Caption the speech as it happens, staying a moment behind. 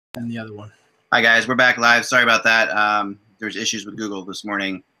And the other one. Hi guys, we're back live. Sorry about that. There's issues with Google this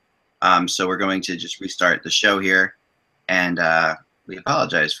morning, so we're going to just restart the show here, and we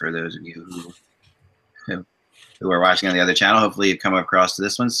apologize for those of you who are watching on the other channel. Hopefully, you've come across to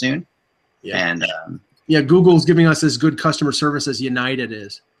this one soon. Yeah. And yeah, Google's giving us as good customer service as United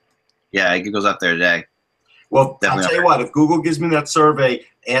is. Yeah, Google's up there today. Well, I'll tell you what. If Google gives me that survey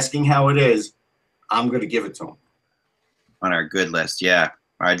asking how it is, I'm going to give it to them. On our good list, yeah.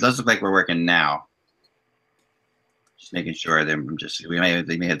 All right, it does look like we're working now. Just making sure that we may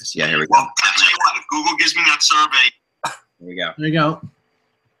have to see. Yeah, here we go. Well, I'll tell you what. If Google gives me that survey, here we go. There you go.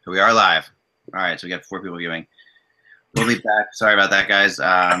 So we are live. All right, so we got 4 people viewing. We'll be back. Sorry about that, guys.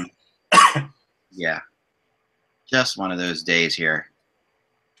 Yeah, just one of those days here.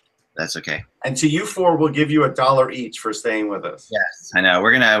 That's okay. And to you four, we'll give you $1 each for staying with us. Yes, I know.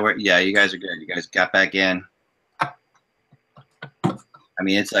 Yeah, you guys are good. You guys got back in. I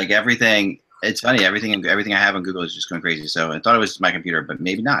mean, it's like everything. It's funny. Everything I have on Google is just going crazy. So I thought it was my computer, but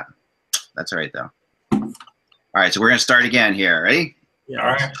maybe not. That's all right, though. All right, so we're going to start again here. Ready? Yeah.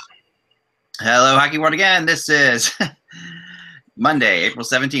 All right. Hello, Hockey World again. This is Monday, April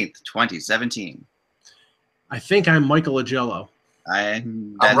 17th, 2017. I think I'm Michael Agello.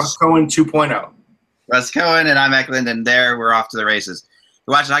 I'm Russ Cohen 2.0. Russ Cohen, and I'm Eklund, and there we're off to the races.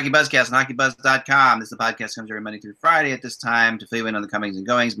 You're watching HockeyBuzzCast on HockeyBuzz.com. This is the podcast comes every Monday through Friday at this time to fill you in on the comings and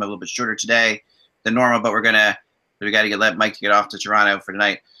goings. I'm a little bit shorter today than normal, but we got to let Mike get off to Toronto for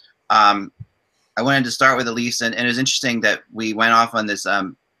tonight. I wanted to start with the Leafs, and it was interesting that we went off on this.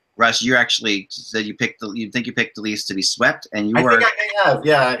 Russ, you actually said you think you picked the Leafs to be swept, and you were. I think I have,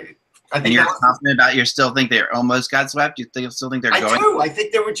 yeah. I think you're confident about. You still think they almost got swept. You still think they're going? I do. I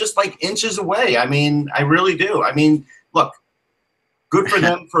think they were just like inches away. I mean, I really do. I mean, look, good for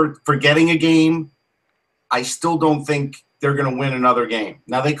them for getting a game. I still don't think they're going to win another game.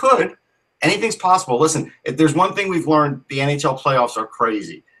 Now they could. Anything's possible. Listen, if there's one thing we've learned, the NHL playoffs are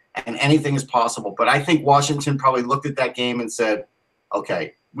crazy, and anything is possible. But I think Washington probably looked at that game and said,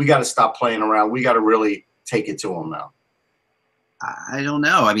 "Okay, we got to stop playing around. We got to really take it to them now." I don't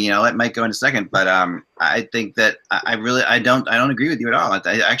know. I mean, I'll let Mike go in a second, but I think that I don't agree with you at all.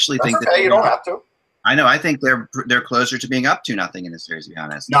 I actually think that you don't have to. I know. I think they're closer to being up 2-0 in this series, to be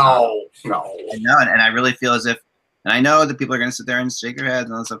honest. No. I know, and I really feel as if, and I know that people are going to sit there and shake their heads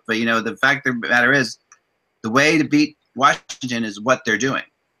and all that stuff, but the fact of the matter is, the way to beat Washington is what they're doing.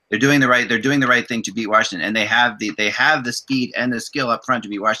 They're doing the right thing to beat Washington, and they have the speed and the skill up front to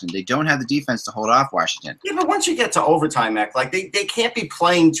beat Washington. They don't have the defense to hold off Washington. Yeah, but once you get to overtime, like they can't be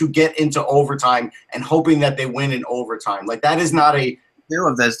playing to get into overtime and hoping that they win in overtime. Like that is not a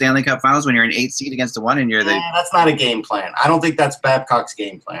of the Stanley Cup Finals when you're an 8 seed against the 1 and you're that's not a game plan. I don't think that's Babcock's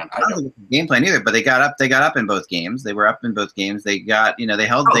game plan. I don't think it's a game plan either. But they got up in both games. They were up in both games. They got they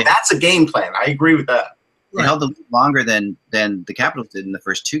held. That's a game plan. I agree with that. They held the lead longer than the Capitals did in the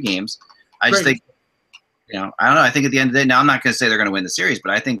first 2 games. I just think, I don't know. I think at the end of the day, now I'm not going to say they're going to win the series,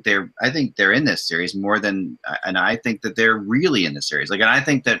 but I think they're in this series more than, and I think that they're really in the series. And I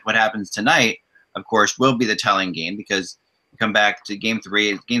think that what happens tonight, of course, will be the telling game because you come back to game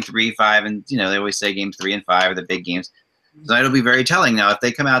 3, 5, and they always say game 3 and 5 are the big games. Tonight will be very telling. Now, if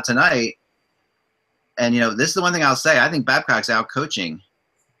they come out tonight, and this is the one thing I'll say, I think Babcock's out coaching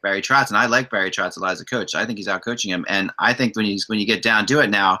Barry Trotz, and I like Barry Trotz a lot as a coach. I think he's out coaching him, and I think when you get down to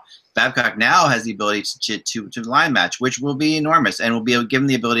it now, Babcock now has the ability to line match, which will be enormous, and will be able to give him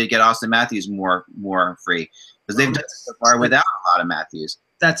the ability to get Austin Matthews more free because they've done so far without a lot of Matthews.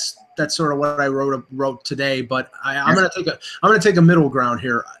 That's sort of what I wrote today, but I'm gonna take a middle ground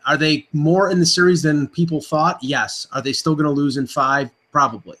here. Are they more in the series than people thought? Yes. Are they still gonna lose in 5?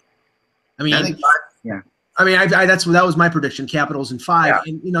 Probably. I mean, I think 5, yeah. I mean, that was my prediction. Capitals in 5,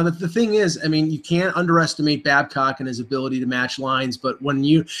 yeah. And the thing is, I mean, you can't underestimate Babcock and his ability to match lines. But when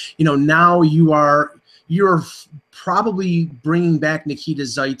now you're probably bringing back Nikita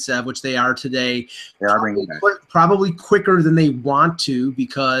Zaitsev, which they are today. They are bringing back probably quicker than they want to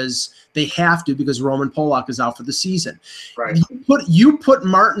because they have to because Roman Polak is out for the season. Right. You put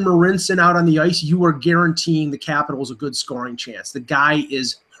Martin Marincin out on the ice, you are guaranteeing the Capitals a good scoring chance. The guy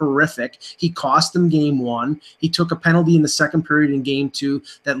is horrific. He cost them game 1. He took a penalty in the second period in game 2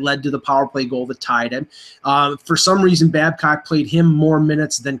 that led to the power play goal that tied it. For some reason, Babcock played him more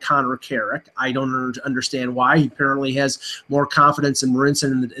minutes than Connor Carrick. I don't understand why. He apparently has more confidence in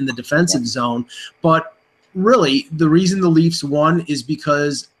Marincin in the defensive zone. But really, the reason the Leafs won is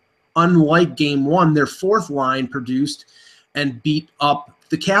because unlike game 1, their 4th line produced and beat up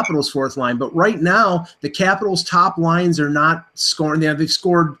the Capitals' 4th line. But right now, the Capitals' top lines are not scoring. They've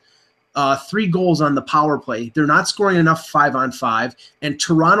scored 3 goals on the power play. They're not scoring enough 5-on-5, and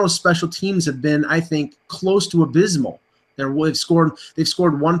Toronto's special teams have been, I think, close to abysmal. They've scored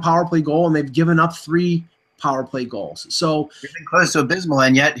 1 power play goal, and they've given up 3 power play goals. So you've been close to abysmal,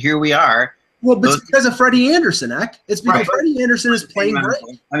 and yet here we are. Well, but it's because of Freddie Anderson, Eck. It's because Freddie Anderson is playing great.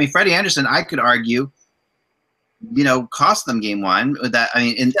 I mean, Freddie Anderson, I could argue, cost them game 1. With that, I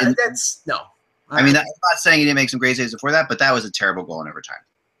mean, that's no. I mean, I'm not saying he didn't make some great saves before that, but that was a terrible goal in overtime.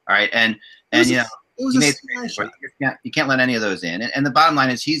 All right, and you can't let any of those in. And the bottom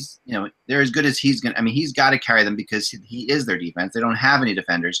line is they're as good as he's going. I mean, he's got to carry them because he is their defense. They don't have any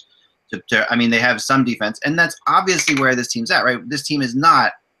defenders. I mean, they have some defense, and that's obviously where this team's at, right? This team is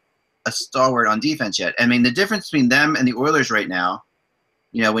not a stalwart on defense yet. I mean, the difference between them and the Oilers right now,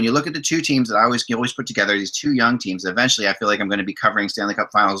 when you look at the 2 teams that I always put together, these 2 young teams, eventually I feel like I'm going to be covering Stanley Cup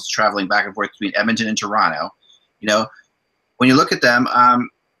Finals, traveling back and forth between Edmonton and Toronto. When you look at them,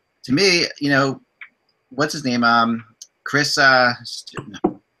 to me, what's his name? Chris, the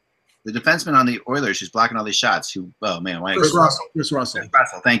defenseman on the Oilers who's blocking all these shots. Chris Russell. Chris Russell.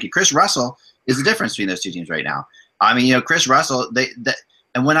 Thank you. Chris Russell is the difference between those 2 teams right now. I mean, Chris Russell,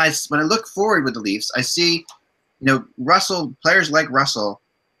 and when I look forward with the Leafs, I see, players like Russell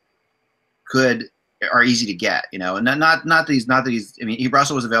are easy to get, and not that he's. I mean,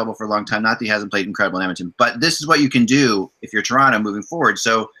 Russell was available for a long time. Not that he hasn't played incredible in Edmonton, but this is what you can do if you're Toronto moving forward.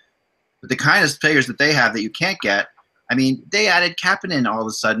 So, with the kind of players that they have that you can't get, I mean, they added Kapanen all of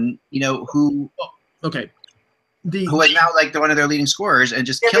a sudden, who is now like one of their leading scorers and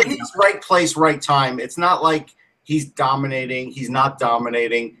just killed. He's right place, right time. It's not like he's dominating. He's not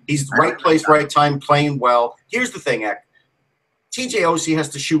dominating. He's right place, right time, playing well. Here's the thing, Eck. TJ Oshie has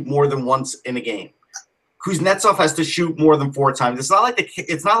to shoot more than once in a game. Kuznetsov has to shoot more than 4 times. It's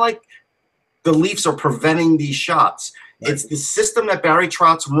not like the Leafs are preventing these shots. Right. It's the system that Barry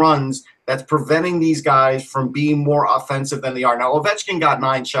Trotz runs that's preventing these guys from being more offensive than they are. Now, Ovechkin got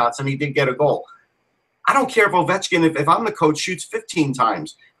 9 shots, and he did get a goal. I don't care if Ovechkin, if I'm the coach, shoots 15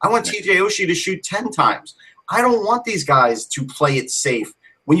 times. I want TJ Oshie to shoot 10 times. I don't want these guys to play it safe.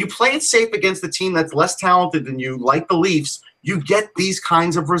 When you play it safe against a team that's less talented than you, like the Leafs, you get these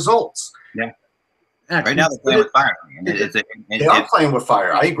kinds of results. Yeah. Right now they're playing with fire. They are playing with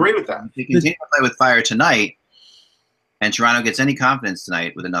fire. I agree with that. If you continue to play with fire tonight, and Toronto gets any confidence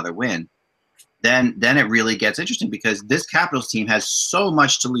tonight with another win, then it really gets interesting because this Capitals team has so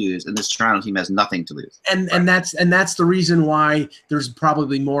much to lose, and this Toronto team has nothing to lose. And that's the reason why there's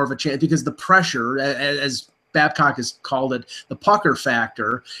probably more of a chance, because the pressure, as Babcock has called it, the pucker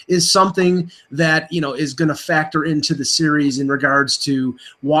factor, is something that is going to factor into the series in regards to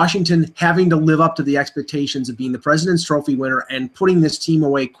Washington having to live up to the expectations of being the President's Trophy winner and putting this team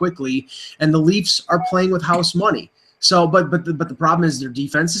away quickly, and the Leafs are playing with house money. So, but the problem is their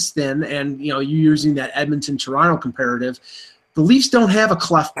defense is thin, and you're using that Edmonton-Toronto comparative. The Leafs don't have a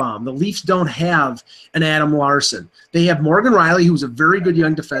Clefbaum. The Leafs don't have an Adam Larson. They have Morgan Riley, who's a very good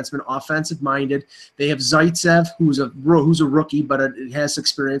young defenseman, offensive-minded. They have Zaitsev, who's a rookie, but it has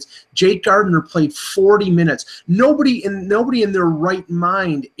experience. Jake Gardiner played 40 minutes. Nobody in their right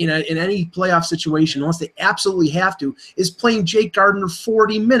mind in any playoff situation, unless they absolutely have to, is playing Jake Gardiner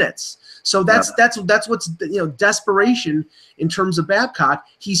 40 minutes. So that's what's desperation in terms of Babcock.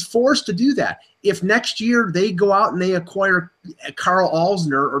 He's forced to do that. If next year they go out and they acquire Carl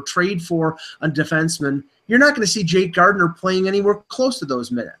Alsner or trade for a defenseman, you're not going to see Jake Gardiner playing anywhere close to those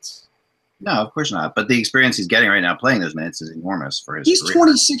minutes. No, of course not. But the experience he's getting right now playing those minutes is enormous for his He's career.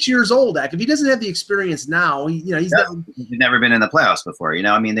 26 years old, If he doesn't have the experience now, he's never been in the playoffs before.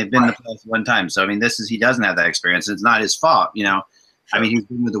 I mean, they've been in the playoffs one time. So, I mean, he doesn't have that experience. It's not his fault, I mean, he's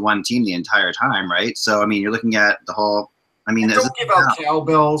been with the one team the entire time, right? So, I mean, you're looking at the whole – I mean, don't give out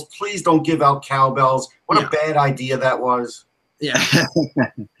cowbells. Please don't give out cowbells. What a bad idea that was. Yeah.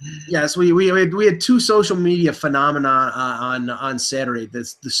 Yes, we had 2 social media phenomena on Saturday. The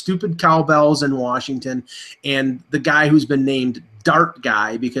stupid cowbells in Washington, and the guy who's been named Dart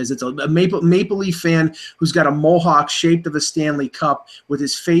Guy because it's a Maple Leaf fan who's got a mohawk shaped of a Stanley Cup with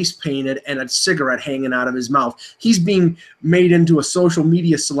his face painted and a cigarette hanging out of his mouth. He's being made into a social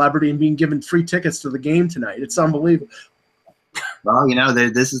media celebrity and being given free tickets to the game tonight. It's unbelievable. Well,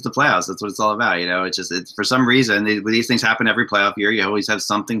 this is the playoffs. That's what it's all about. It's for some reason these things happen every playoff year. You always have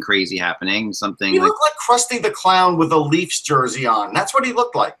something crazy happening. He looked like Krusty the Clown with a Leafs jersey on. That's what he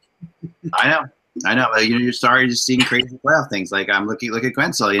looked like. I know. You're starting to see crazy playoff things. Like look at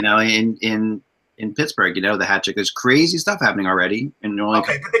Guentzel. In Pittsburgh, the hat trick. There's crazy stuff happening already. And but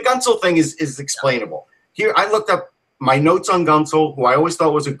the Guentzel thing is explainable. Here, I looked up my notes on Guentzel, who I always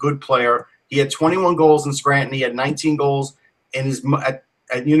thought was a good player. He had 21 goals in Scranton. He had 19 goals in his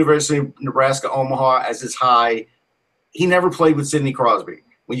at University of Nebraska Omaha as his high. He never played with Sidney Crosby.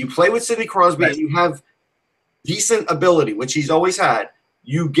 When you play with Sidney Crosby and you have decent ability, which he's always had,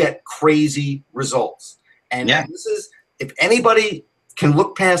 you get crazy results. And this is, if anybody can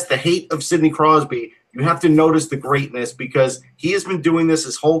look past the hate of Sidney Crosby, you have to notice the greatness, because he has been doing this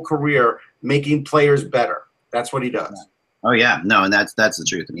his whole career, making players better. That's what he does. Oh yeah, no, and that's the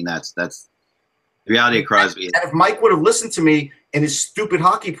truth. I mean, that's the reality of Crosby. And if Mike would have listened to me in his stupid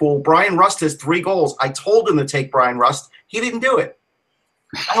hockey pool, Brian Rust has 3 goals. I told him to take Brian Rust. He didn't do it.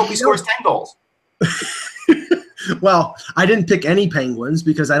 I hope he scores 10 goals. Well, I didn't pick any Penguins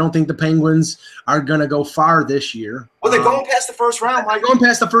because I don't think the Penguins are going to go far this year. Well, they're going past the first round. They're going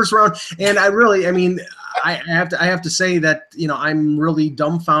past the first round, and I have to say that, you know, I'm really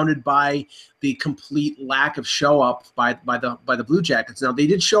dumbfounded by the complete lack of show up by the Blue Jackets. Now, they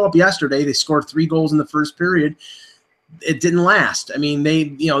did show up yesterday. They scored 3 goals in the first period. It didn't last. I mean,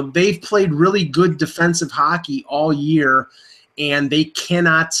 they've played really good defensive hockey all year, and they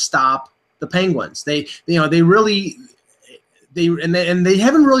cannot stop the Penguins. They haven't really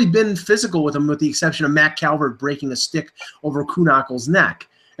been physical with them, with the exception of Matt Calvert breaking a stick over Kuhnackel's neck.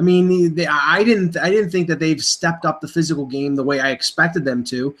 I mean, I didn't think that they've stepped up the physical game the way I expected them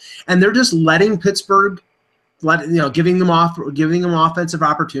to, and they're just letting Pittsburgh, giving them offensive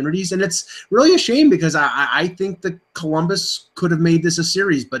opportunities, and it's really a shame because I think that Columbus could have made this a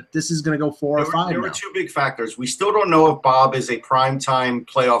series, but this is going to go 4 or 5. There were 2 big factors. We still don't know if Bob is a primetime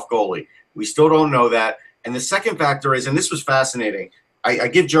playoff goalie. We still don't know that. And the second factor is, and this was fascinating, I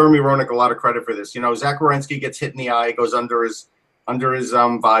give Jeremy Roenick a lot of credit for this. You know, Zach Werenski gets hit in the eye, goes under his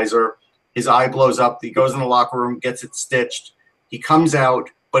visor. His eye blows up. He goes in the locker room, gets it stitched. He comes out,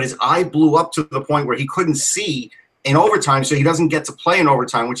 but his eye blew up to the point where he couldn't see in overtime, so he doesn't get to play in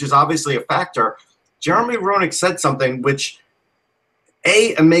overtime, which is obviously a factor. Jeremy Roenick said something which,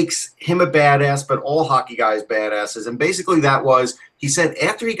 it makes him a badass, but all hockey guys badasses. And basically that was, he said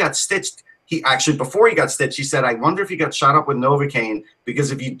after he got stitched, before he got stitched, he said, I wonder if he got shot up with Novocaine,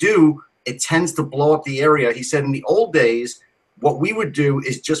 because if you do, it tends to blow up the area. He said in the old days, what we would do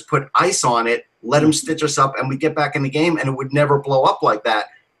is just put ice on it, let him stitch us up, and we get back in the game, and it would never blow up like that.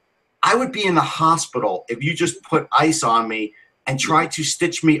 I would be in the hospital if you just put ice on me and try to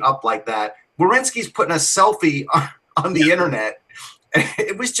stitch me up like that. Werenski's putting a selfie on the internet.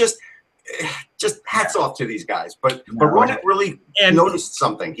 It was just hats off to these guys. But Roenick really noticed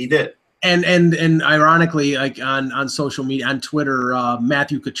something. He did. And ironically, like on social media, on Twitter,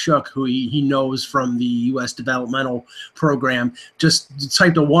 Matthew Tkachuk, who he knows from the U.S. developmental program, just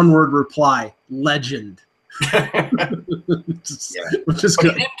typed a 1-word reply: legend. Which is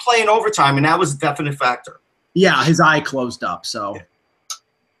good. He didn't play in overtime, and that was a definite factor. Yeah, his eye closed up. So,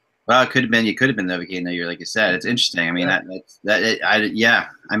 well, it could have been. You could have been Novocaine that year, like you said. It's interesting. I mean, I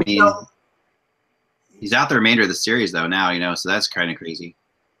mean, he's out the remainder of the series though now. So that's kind of crazy.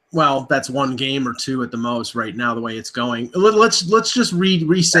 Well, that's 1 game or 2 at the most right now, the way it's going. Let's just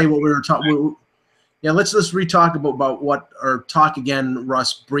re-say what we were talking. Yeah, let's just talk again,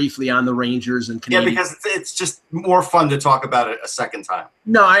 Russ, briefly on the Rangers and Canadiens. Yeah, because it's just more fun to talk about it a second time.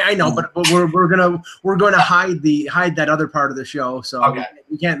 No, I know, but we're gonna hide that other part of the show, so okay.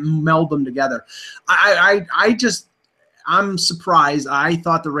 We can't meld them together. I'm surprised. I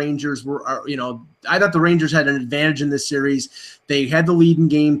thought the Rangers had an advantage in this series. They had the lead in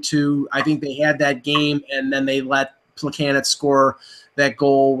game 2. I think they had that game, and then they let Plekanec score that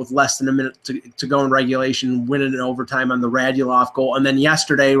goal with less than a minute to go in regulation, win it in overtime on the Radulov goal. And then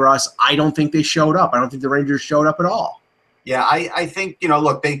yesterday, Russ, I don't think they showed up. I don't think the Rangers showed up at all. Yeah, I think,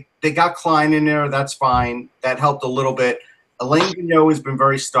 look, they got Klein in there. That's fine. That helped a little bit. Alain Vigneault has been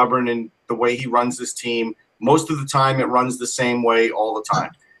very stubborn in the way he runs this team. Most of the time, it runs the same way all the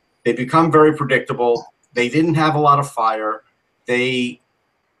time. They become very predictable. They didn't have a lot of fire. They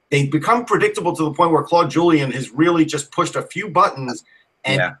become predictable to the point where Claude Julien has really just pushed a few buttons,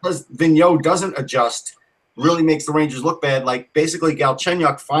 and because Vigneault doesn't adjust, really makes the Rangers look bad. Like, basically,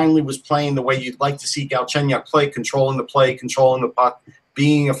 Galchenyuk finally was playing the way you'd like to see Galchenyuk play, controlling the play, controlling the puck,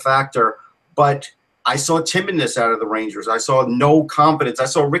 being a factor. But I saw timidness out of the Rangers. I saw no confidence. I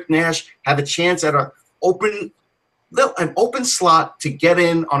saw Rick Nash have a chance at an open slot to get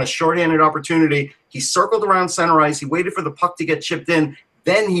in on a shorthanded opportunity. He circled around center ice. He waited for the puck to get chipped in.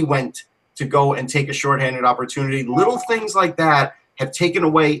 Then he went to go and take a shorthanded opportunity. Little things like that have taken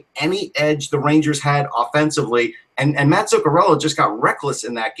away any edge the Rangers had offensively. And Matt Zuccarello just got reckless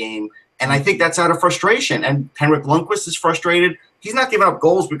in that game. And I think that's out of frustration. And Henrik Lundqvist is frustrated. He's not giving up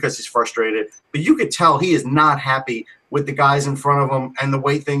goals because he's frustrated. But you could tell he is not happy with the guys in front of them and the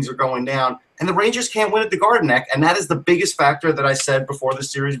way things are going down. And the Rangers can't win at the Garden Neck, and that is the biggest factor that I said before the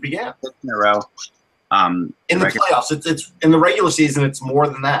series began. In a row. In the playoffs, it's in the regular season, it's more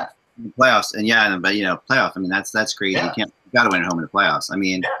than that. In the playoffs, and but playoff. I mean, that's crazy. Yeah. You got to win at home in the playoffs. I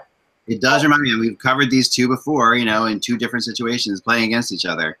mean, it does remind me. We've covered these two before, in two different situations, playing against each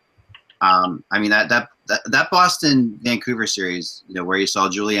other. I mean, that Boston Vancouver series, where you saw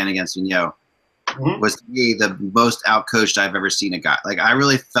Julien against Vigneault, was to me the most outcoached I've ever seen a guy. Like, I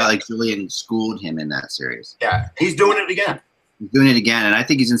really felt like Julien schooled him in that series. Yeah, he's doing it again. He's doing it again, and I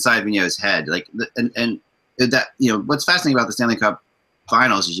think he's inside Vigneault's head. Like, and that what's fascinating about the Stanley Cup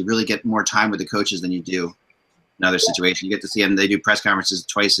Finals is you really get more time with the coaches than you do in other situations. You get to see them; they do press conferences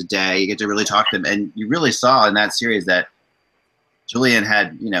twice a day. You get to really talk to them, and you really saw in that series that Julien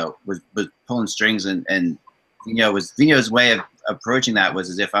had was pulling strings, and Vigneault's way of approaching that was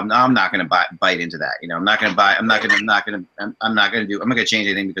as if I'm not going to bite into that. I'm not going to change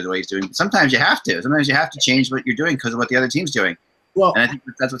anything because of what he's doing. But sometimes you have to. Sometimes you have to change what you're doing because of what the other team's doing. Well, and I think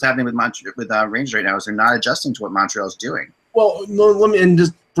that's what's happening with Rangers right now is they're not adjusting to what Montreal's doing. Well, let me, and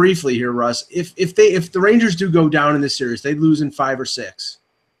just briefly here, Russ, if the Rangers do go down in this series, they lose in 5 or 6.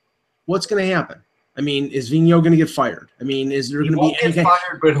 What's going to happen? I mean, is Vigneault going to get fired? I mean, is there going to be anything?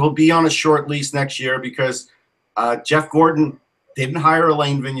 Fired, but he'll be on a short lease next year because Jeff Gordon didn't hire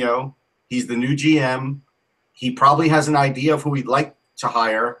Alain Vigneault. He's the new GM. He probably has an idea of who he'd like to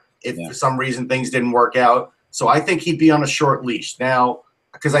hire if for some reason things didn't work out. So I think he'd be on a short leash now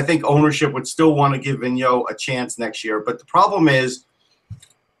because I think ownership would still want to give Vigneault a chance next year. But the problem is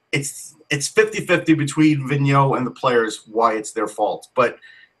it's 50-50 between Vigneault and the players why it's their fault. But,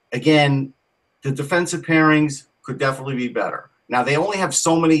 again, the defensive pairings could definitely be better. Now, they only have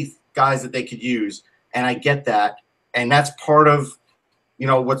so many guys that they could use, and I get that. And that's part of,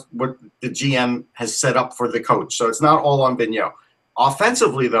 what the GM has set up for the coach. So it's not all on Vigneault.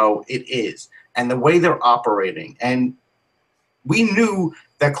 Offensively, though, it is. And the way they're operating. And we knew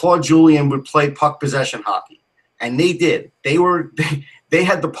that Claude Julien would play puck possession hockey. And they did. They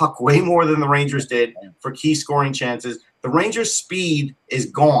had the puck way more than the Rangers did for key scoring chances. The Rangers' speed is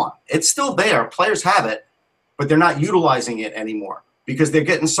gone. It's still there. Players have it, but they're not utilizing it anymore because they're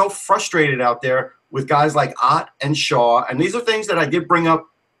getting so frustrated out there with guys like Ott and Shaw. And these are things that I did bring up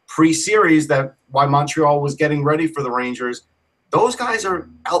pre-series that why Montreal was getting ready for the Rangers. Those guys are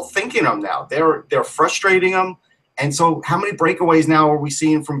outthinking them now. They're frustrating them. And so how many breakaways now are we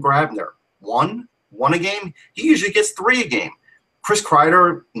seeing from Grabner? One a game? He usually gets 3 a game. Chris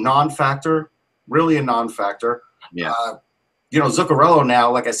Kreider, non-factor, really a non-factor. Yeah. Zuccarello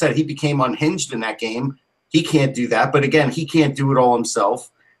now, like I said, he became unhinged in that game. He can't do that. But, again, he can't do it all himself.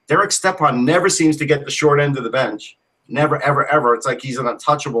 Derek Stepan never seems to get the short end of the bench. Never, ever, ever. It's like he's an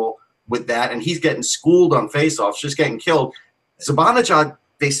untouchable with that, and he's getting schooled on faceoffs, just getting killed. Zibanejad,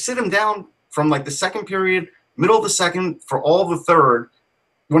 they sit him down from like the second period, middle of the second, for all of the third.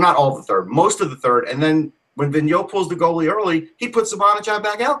 Well, not all of the third, most of the third. And then when Vigneault pulls the goalie early, he puts Zibanejad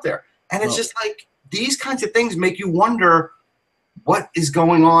back out there. And it's just like these kinds of things make you wonder what is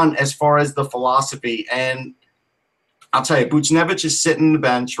going on as far as the philosophy. And I'll tell you, Buchnevich is sitting on the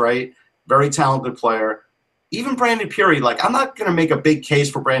bench, right? Very talented player. Even Brandon Peary, I'm not going to make a big case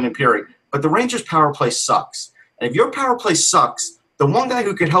for Brandon Peary, but the Rangers' power play sucks. And if your power play sucks, the one guy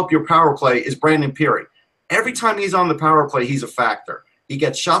who could help your power play is Brandon Peary. Every time he's on the power play, he's a factor. He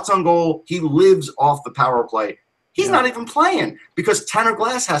gets shots on goal. He lives off the power play. He's not even playing because Tanner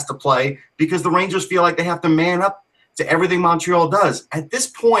Glass has to play because the Rangers feel like they have to man up to everything Montreal does. At this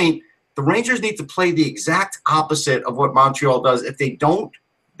point, the Rangers need to play the exact opposite of what Montreal does. If they don't,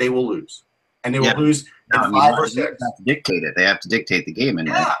 they will lose. And they will lose in 5 or 6. They have to dictate it. They have to dictate the game. And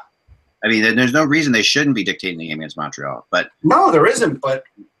I mean, there's no reason they shouldn't be dictating the game against Montreal. But no, there isn't. But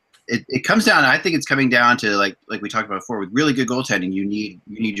it comes down. I think it's coming down to like we talked about before. With really good goaltending, you need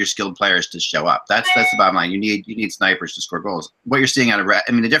your skilled players to show up. That's the bottom line. You need snipers to score goals. What you're seeing out of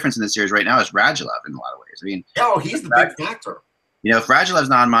the difference in this series right now is Radulov in a lot of ways. I mean, he's the big factor. If Radulov's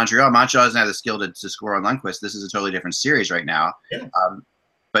not on Montreal doesn't have the skill to score on Lundqvist. This is a totally different series right now. Yeah.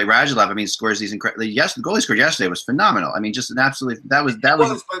 But Radulov, scores these incredible. Yes, the goal he scored yesterday was phenomenal. Just an absolute. That was.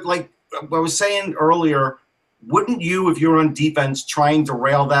 But like I was saying earlier, wouldn't you, if you're on defense, try and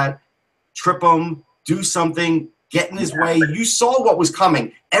derail that, trip him, do something, get in his way? You saw what was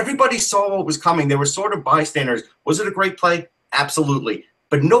coming. Everybody saw what was coming. They were sort of bystanders. Was it a great play? Absolutely.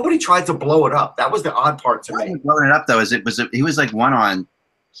 But nobody tried to blow it up. That was the odd part to me. Blowing it up though he was like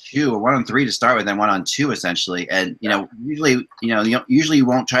 1-on-2 or 1-on-3 to start with, then 1-on-2 essentially. And usually you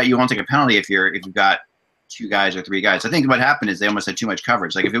won't take a penalty if you've got 2 guys or 3 guys. I think what happened is they almost had too much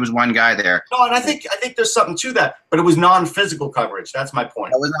coverage. Like if it was one guy there. No, and I think there's something to that, but it was non-physical coverage. That's my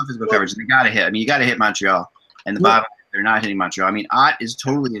point. It was non-physical coverage. They got to hit. I mean, you got to hit Montreal, and the bottom they're not hitting Montreal. I mean, Ott is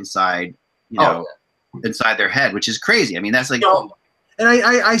totally inside, inside their head, which is crazy. I mean, that's like. And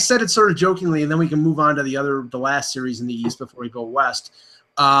I said it sort of jokingly, and then we can move on to the last series in the East before we go West.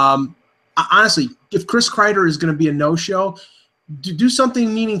 Honestly, if Chris Kreider is going to be a no-show, do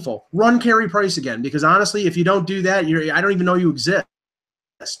something meaningful. Run Carey Price again, because honestly, if you don't do that, I don't even know you exist.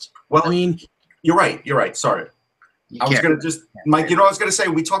 Well, I mean, you're right. Sorry, I was going to just Mike. You know, I was going to say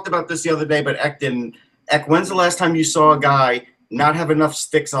we talked about this the other day, but Eck didn't. Eck, when's the last time you saw a guy not have enough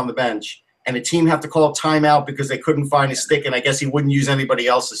sticks on the bench and a team have to call a timeout because they couldn't find a stick, and I guess he wouldn't use anybody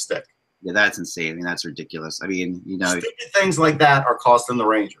else's stick? Yeah, that's insane. I mean, that's ridiculous. I mean, you know, stupid things like that are costing the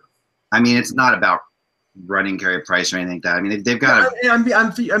Rangers. I mean, it's not about running Carey Price or anything like that. I mean, they've got.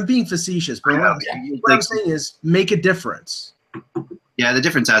 I'm being facetious, but what I'm saying is make a difference. Yeah, the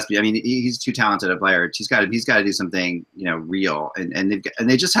difference has to be. I mean, he's too talented a player. He's got to do something, you know, real, and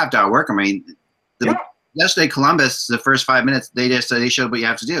they just have to outwork him. I mean, yesterday Columbus, the first 5 minutes, they showed what you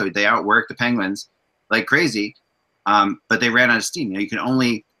have to do. They outworked the Penguins like crazy, but they ran out of steam. You know, you can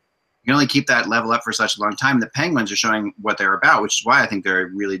only keep that level up for such a long time. The Penguins are showing what they're about, which is why I think they're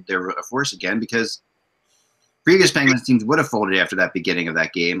a force again, because previous Penguins teams would have folded after that beginning of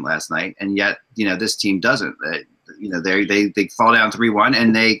that game last night, and yet, you know, this team doesn't. You know, they fall down 3-1,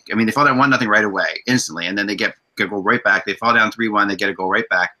 and they fall down 1-0 right away, instantly, and then they get a goal right back. They fall down 3-1, they get a goal right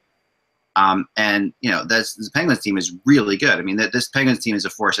back. And you know, this Penguins team is really good. I mean, this Penguins team is a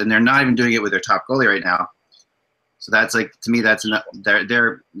force, and they're not even doing it with their top goalie right now. So that's like, to me, that's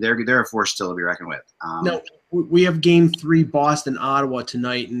they're a force still to be reckoned with. No, we have Game 3, Boston, Ottawa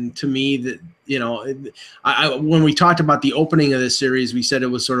tonight, and to me, that, you know, when we talked about the opening of this series, we said it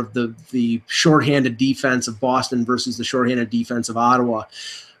was sort of the shorthanded defense of Boston versus the shorthanded defense of Ottawa.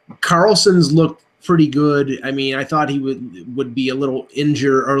 Carlson's looked pretty good. I mean, I thought he would be a little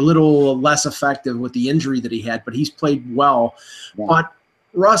injured or a little less effective with the injury that he had, but he's played well. Yeah. But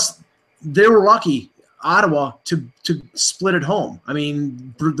Russ, they were lucky, Ottawa, to split at home. I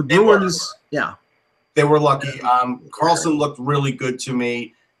mean, the Bruins, they were lucky. Carlson looked really good to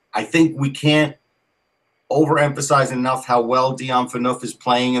me. I think we can't overemphasize enough how well Dion Phaneuf is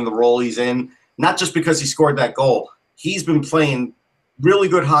playing in the role he's in, not just because he scored that goal. He's been playing really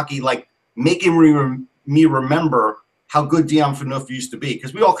good hockey, like making me remember how good Dion Phaneuf used to be,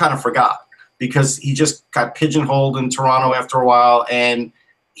 because we all kind of forgot because he just got pigeonholed in Toronto after a while, and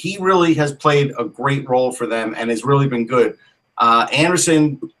he really has played a great role for them and has really been good.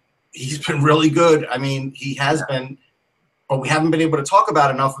 Anderson, he's been really good. I mean, he has been, but we haven't been able to talk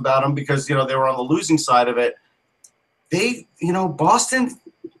enough about him because, you know, they were on the losing side of it. Boston's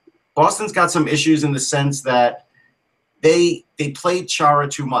got some issues in the sense that they played Chara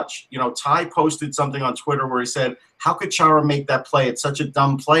too much. You know, Ty posted something on Twitter where he said, how could Chara make that play? It's such a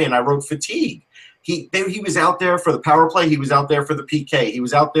dumb play. And I wrote fatigue. He was out there for the power play. He was out there for the PK. He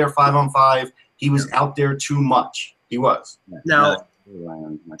was out there 5-on-5. He was out there too much. He was. Now,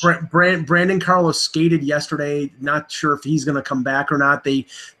 Brandon Carlos skated yesterday. Not sure if he's going to come back or not. They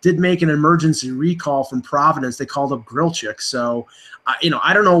did make an emergency recall from Providence. They called up Grilchik. So,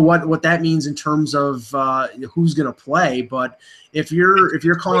 I don't know what that means in terms of who's going to play. But if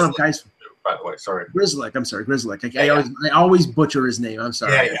you're calling up guys, by the way, sorry, Grzelcyk. I'm sorry, Grzelcyk. I always butcher his name. I'm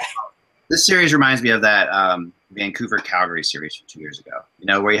sorry. Yeah. This series reminds me of that Vancouver-Calgary series from 2 years ago. You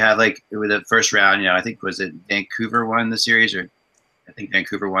know, where you had with the first round. You know, I think was it Vancouver won the series, or I think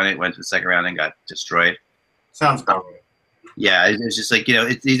Vancouver won it, went to the second round and got destroyed. Sounds about right. Yeah, it's just like, you know,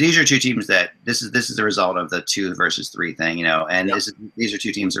 these are two teams that this is the result of the 2 versus 3 thing, you know, and these are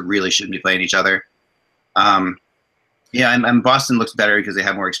two teams that really shouldn't be playing each other. And Boston looks better because they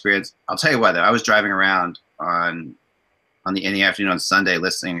have more experience. I'll tell you what, though, I was driving around in the afternoon on Sunday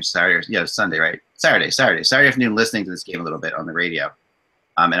listening Saturday afternoon listening to this game a little bit on the radio.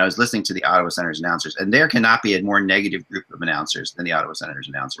 And I was listening to the Ottawa Senators announcers, and there cannot be a more negative group of announcers than the Ottawa Senators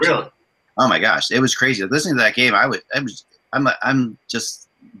announcers. Really? Oh my gosh, it was crazy. Listening to that game, I'm just,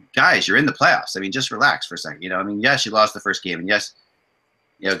 guys, you're in the playoffs. I mean, just relax for a second. You know, I mean, yes, you lost the first game, and yes,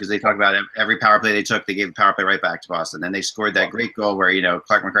 you know, because they talk about every power play they took, they gave the power play right back to Boston. Then they scored that great goal where, you know,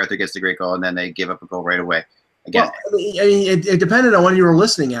 Clark MacArthur gets the great goal, and then they give up a goal right away. Again. Well, I mean, it depended on when you were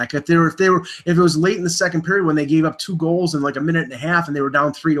listening, Ak. If it was late in the second period when they gave up 2 goals in like a minute and a half and they were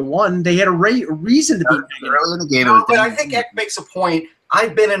down 3-1, they had a reason to be early in the game. But I think Ek makes a point.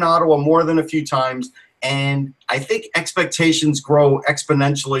 I've been in Ottawa more than a few times, and I think expectations grow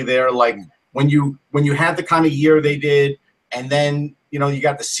exponentially there. Like when you had the kind of year they did, and then, you know, you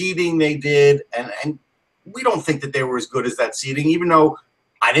got the seeding they did, and we don't think that they were as good as that seeding, even though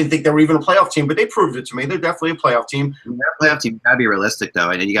I didn't think they were even a playoff team, but they proved it to me. They're definitely a playoff team. That playoff team got to be realistic, though,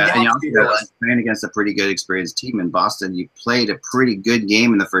 and you also playing against a pretty good, experienced team in Boston. You played a pretty good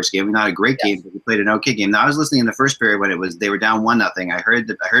game in the first game, not a great game, but you played an okay game. Now I was listening in the first period when they were down 1-0. I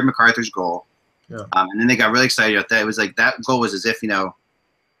heard MacArthur's goal, and then they got really excited about that. It was like that goal was as if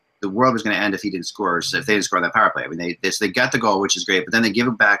the world was going to end if he didn't score, so if they didn't score on that power play. I mean, they got the goal, which is great, but then they give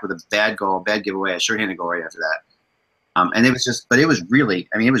it back with a bad goal, bad giveaway, a shorthanded goal right after that. And it was just, but it was really,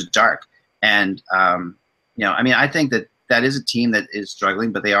 I mean, it was dark. And, I think that is a team that is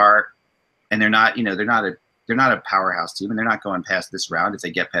struggling, but they are, and they're not, they're not a powerhouse team, and they're not going past this round if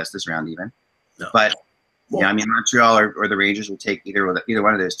they get past this round even. No. But, Montreal or the Rangers will take either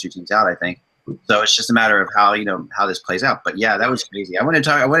one of those two teams out, I think. So it's just a matter of how this plays out. But yeah, that was crazy. I do want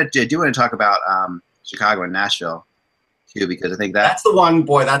to talk about Chicago and Nashville too, because I think that's the one,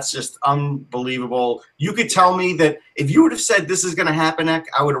 boy, that's just unbelievable. You could tell me that if you would have said this is going to happen, Eck,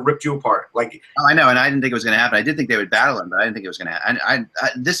 I would have ripped you apart. I know, and I didn't think it was going to happen. I did think they would battle him, but I didn't think it was going to happen.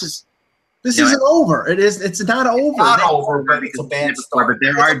 This isn't over. It's not over. It's not over, but it's a bad start.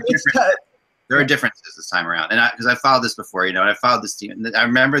 But there are differences this time around, and because I followed this before, and I followed this team. And I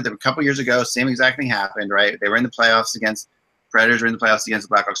remember that a couple years ago, same exact thing happened. Right, they were in the playoffs against Predators. Were in the playoffs against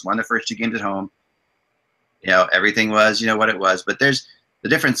the Blackhawks. Won their first 2 games at home. Everything was what it was. But there's the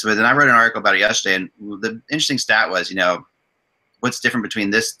difference with, and I wrote an article about it yesterday. And the interesting stat was, what's different between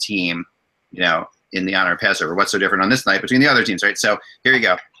this team, in the honor of Passover? What's so different on this night between the other teams, right? So here you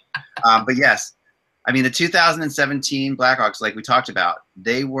go. But yes, I mean the 2017 Blackhawks, like we talked about,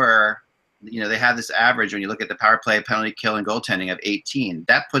 they were. They have this average when you look at the power play, penalty kill, and goaltending of 18.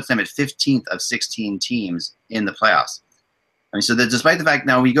 That puts them at 15th of 16 teams in the playoffs. I mean, so despite the fact,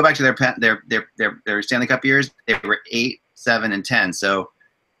 now when you go back to their Stanley Cup years, they were 8, 7, and 10. So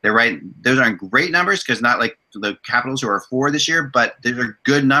they're right. Those aren't great numbers because not like the Capitals who are 4 this year, but those are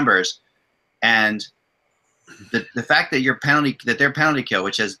good numbers. And the fact that their penalty kill,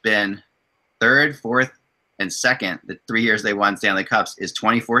 which has been 3rd, 4th, and 2nd, the 3 years they won Stanley Cups, is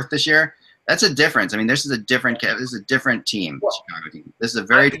 24th this year. That's a difference. I mean, this is a different team, Chicago team. This is a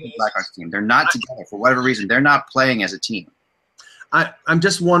very different Blackhawks team. They're not together for whatever reason. They're not playing as a team. I'm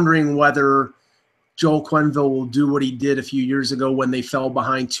just wondering whether Joel Quenneville will do what he did a few years ago when they fell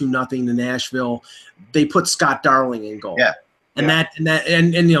behind 2-0 to Nashville. They put Scott Darling in goal. Yeah.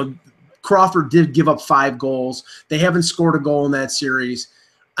 And Crawford did give up 5 goals. They haven't scored a goal in that series.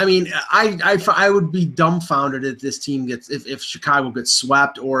 I mean, I would be dumbfounded if this team gets if Chicago gets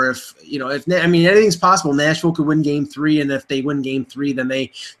swept, or if anything's possible. Nashville could win Game 3, and if they win Game 3, then they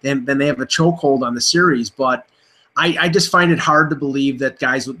have a chokehold on the series. But I just find it hard to believe that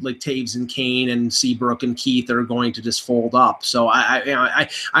guys like Taves and Kane and Seabrook and Keith are going to just fold up. So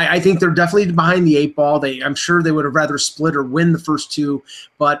I think they're definitely behind the 8 ball. I'm sure they would have rather split or win the first 2,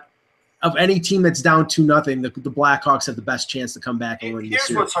 but of any team that's down 2-0, the Blackhawks have the best chance to come back and win the series.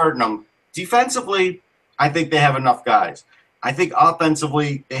 Here's what's hurting them. Defensively, I think they have enough guys. I think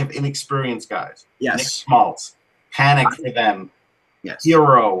offensively, they have inexperienced guys. Yes. Nick Schmaltz, panic for them. Yes.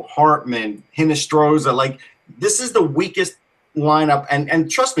 Hero, Hartman, Hinostroza. This is the weakest lineup.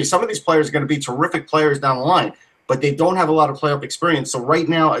 And trust me, some of these players are going to be terrific players down the line, but they don't have a lot of playoff experience. So right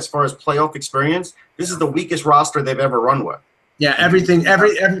now, as far as playoff experience, this is the weakest roster they've ever run with. Yeah, everything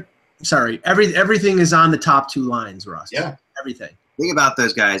is on the top 2 lines, Russ. Yeah. Everything. The thing about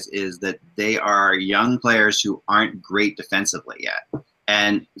those guys is that they are young players who aren't great defensively yet.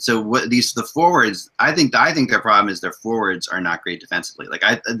 And so the forwards, I think their problem is their forwards are not great defensively.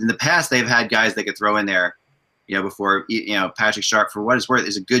 In the past, they've had guys they could throw in there, before, Patrick Sharp, for what it's worth,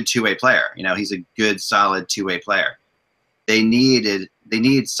 is a good 2-way player. He's a good, solid 2-way player. They need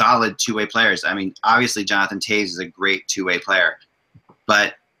solid 2-way players. I mean, obviously Jonathan Toews is a great 2-way player,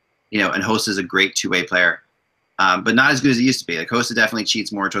 but and Hossa is a great 2-way player, but not as good as he used to be. Hossa definitely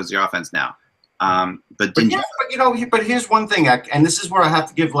cheats more towards the offense now. But here's one thing, and this is where I have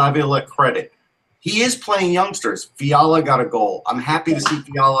to give Laviolette credit. He is playing youngsters. Fiala got a goal. I'm happy to see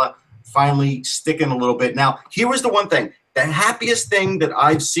Fiala finally sticking a little bit. Now, here was the one thing. The happiest thing that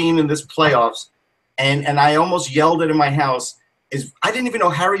I've seen in this playoffs, and I almost yelled it in my house, is I didn't even know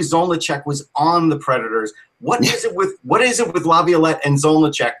Harry Zolnacek was on the Predators. What is it with Laviolette and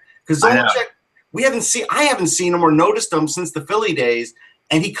Zolnacek? Because Zolnacek, I haven't seen him or noticed him since the Philly days,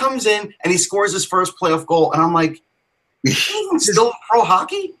 and he comes in and he scores his first playoff goal, and I'm like, he's still in pro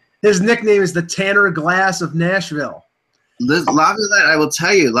hockey? His nickname is the Tanner Glass of Nashville. Laviolette, I will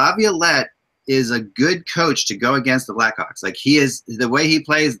tell you, Laviolette is a good coach to go against the Blackhawks. He is, the way he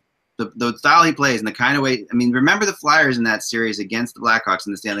plays, the style he plays, and the kind of way. I mean, remember the Flyers in that series against the Blackhawks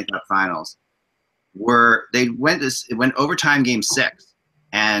in the Stanley Cup Finals. went overtime game 6,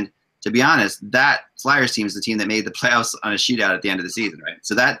 and to be honest, that Flyers team is the team that made the playoffs on a shootout at the end of the season, right?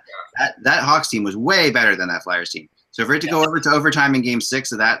 So that Hawks team was way better than that Flyers team. So for it to go over to overtime in game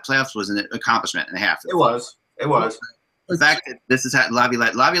 6 of that playoffs was an accomplishment and a half. It was. The fact that this is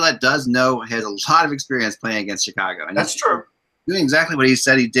Laviolette has a lot of experience playing against Chicago. And that's true. Doing exactly what he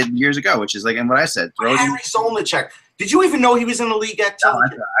said he did years ago, which is like, and what I said. Henry Solnicek. Did you even know he was in the league at no,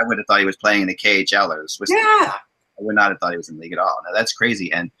 I would have thought he was playing in the KHL or the Swiss League. Yeah. I would not have thought he was in the league at all. No, that's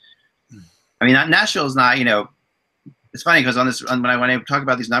crazy. And I mean, Nashville's not, it's funny because when I talk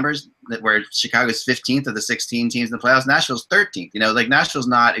about these numbers, where Chicago's 15th of the 16 teams in the playoffs, Nashville's 13th. Like Nashville's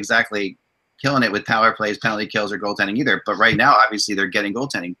not exactly killing it with power plays, penalty kills, or goaltending either. But right now, obviously, they're getting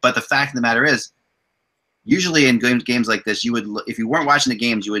goaltending. But the fact of the matter is, usually in games like this, you would, if you weren't watching the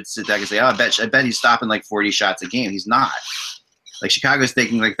games, you would sit back and say, "Oh, I bet he's stopping like 40 shots a game." He's not. Like Chicago's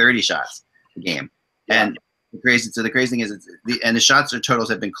taking like 30 shots a game, and the crazy thing is, the shots or totals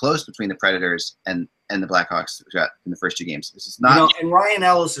have been close between the Predators and the Blackhawks in the first 2 games. This is not. And Ryan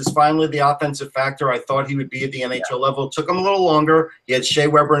Ellis is finally the offensive factor I thought he would be at the NHL level. It took him a little longer. He had Shea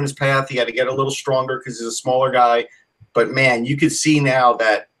Weber in his path. He had to get a little stronger because he's a smaller guy. But man, you could see now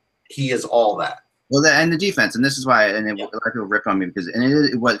that he is all that. Well, and the defense, and this is why, and a lot of people rip on me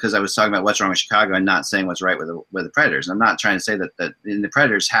because I was talking about what's wrong with Chicago and not saying what's right with the Predators. I'm not trying to say that the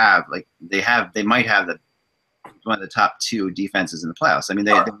Predators have they might have one of the top 2 defenses in the playoffs. I mean,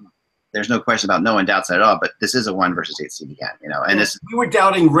 there's no question about, no one doubts that at all. But this is a 1 versus 8 seed again, And we were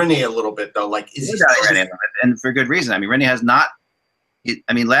doubting Rene a little bit though. Like, is he doubting Rene, and for good reason. I mean, Rene has not.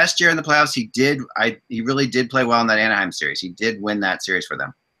 Last year in the playoffs, he really did play well in that Anaheim series. He did win that series for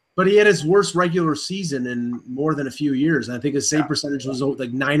them. But he had his worst regular season in more than a few years. And I think his save percentage was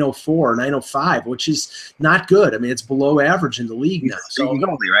like 904, 905, which is not good. I mean, it's below average in the league now. So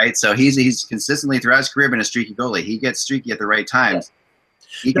goalie, right? So he's consistently throughout his career been a streaky goalie. He gets streaky at the right times.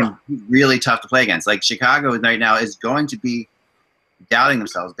 He can be really tough to play against. Like Chicago right now is going to be doubting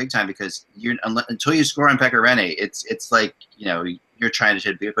themselves big time because until you score on Pekka Rinne, it's like you're trying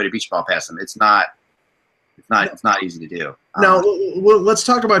to put a beach ball past them. It's not easy to do. Now, let's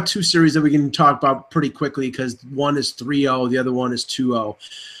talk about 2 series that we can talk about pretty quickly because one is 3-0, the other one is 2-0.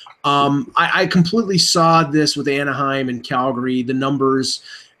 I completely saw this with Anaheim and Calgary. The numbers,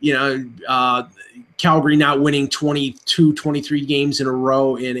 Calgary not winning 22, 23 games in a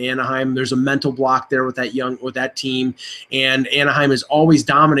row in Anaheim. There's a mental block there with that team, and Anaheim has always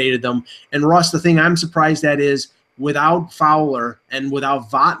dominated them. And Russ, the thing I'm surprised at is without Fowler and without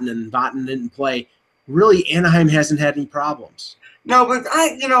Vatanen didn't play. Really, Anaheim hasn't had any problems. No, but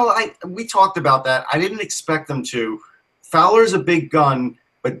we talked about that. I didn't expect them to. Fowler's a big gun,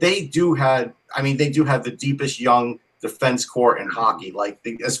 but they do have the deepest young defense core in hockey. Like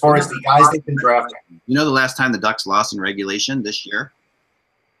as far as the guys they've been drafting. The last time the Ducks lost in regulation this year,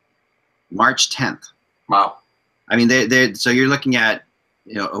 March 10th. Wow. I mean, so you're looking at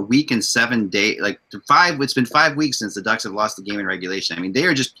a week and 7 days, it's been 5 weeks since the Ducks have lost the game in regulation. I mean, they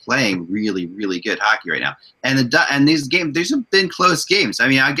are just playing really, really good hockey right now. And these games, these have been close games. I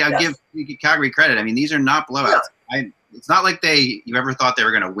mean, I'll give Calgary credit. I mean, these are not blowouts. Yeah. It's not like you ever thought they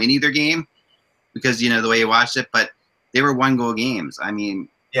were going to win either game because, the way you watched it, but they were 1-goal games. I mean.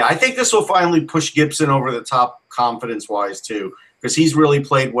 Yeah, I think this will finally push Gibson over the top confidence-wise, too, because he's really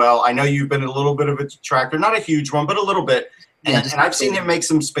played well. I know you've been a little bit of a detractor, not a huge one, but a little bit. And I've seen him make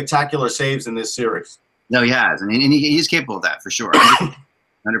some spectacular saves in this series. No, he has. And he's capable of that for sure. I'm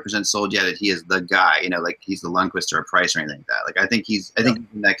 100% sold yet that he is the guy, like he's the Lundqvist or a Price or anything like that. Like I think he's in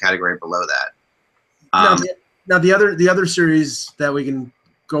that category below that. Now the other series that we can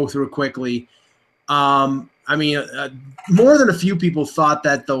go through quickly. More than a few people thought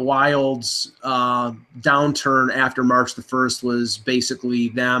that the Wild's downturn after March the 1st was basically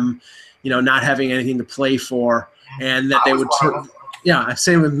them, not having anything to play for. And that they would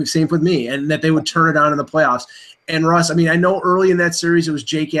same with me, and that they would turn it on in the playoffs. And Russ, I know early in that series it was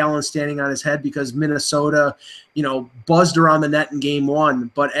Jake Allen standing on his head because Minnesota, buzzed around the net in game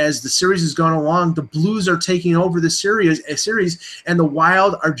 1. But as the series has gone along, the Blues are taking over the series, and the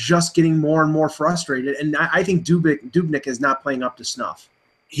Wild are just getting more and more frustrated. And I think Dubnyk is not playing up to snuff.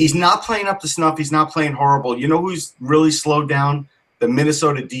 He's not playing up to snuff. He's not playing horrible. You know who's really slowed down? The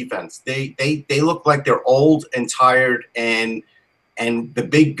Minnesota defense. They look like they're old and tired, and the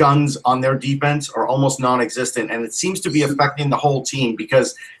big guns on their defense are almost non-existent, and it seems to be affecting the whole team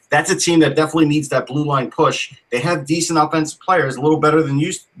because that's a team that definitely needs that blue line push. They have decent offensive players, a little better than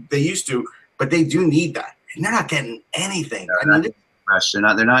they used to, but they do need that, and they're not getting anything. They're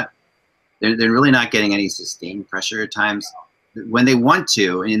really not getting any sustained pressure at times. when they want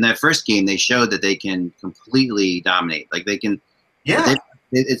to. In that first game, they showed that they can completely dominate. Like they can. Yeah.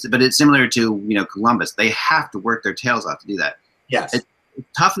 But it's similar to Columbus. They have to work their tails off to do that. Yes. It's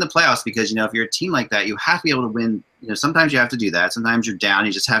tough in the playoffs because if you're a team like that, you have to be able to win. Sometimes you have to do that. Sometimes you're down.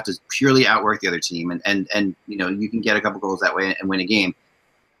 You just have to purely outwork the other team, and you can get a couple goals that way and win a game.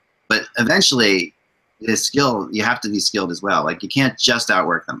 But eventually, the skill, you have to be skilled as well. Like you can't just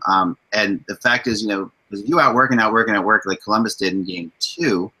outwork them. And the fact is, if you outwork like Columbus did in game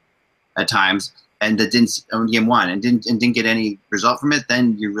 2 at times, and that didn't in game 1 and didn't get any result from it,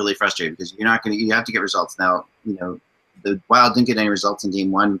 then you're really frustrated because you have to get results. Now, the Wild didn't get any results in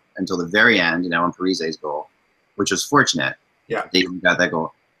game 1 until the very end, on Parise's goal, which was fortunate. Yeah. They got that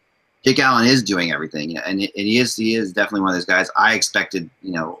goal. Jake Allen is doing everything, and he is definitely one of those guys. I expected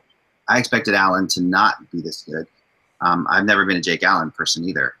Allen to not be this good. I've never been a Jake Allen person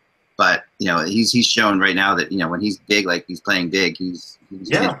either, but he's shown right now that when he's big, like he's playing big, he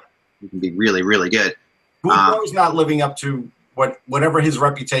can be really, really good. Boudreaux's not living up to whatever his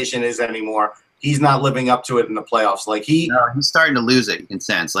reputation is anymore. He's not living up to it in the playoffs. Like he's starting to lose it. You can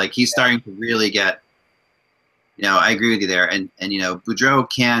sense like he's starting to really get. I agree with you there, and Boudreaux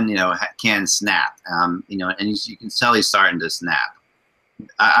can snap. And you can tell he's starting to snap.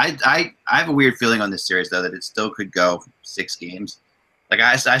 I have a weird feeling on this series though that it still could go 6 games. Like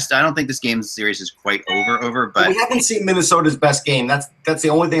I don't think this game's series is quite over, but we haven't seen Minnesota's best game. That's the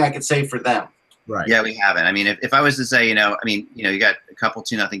only thing I could say for them. Right. Yeah, we haven't. I mean, if I was to say, you got a couple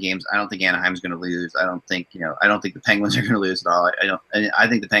 2-0 games. I don't think Anaheim's going to lose. I don't think the Penguins are going to lose at all. I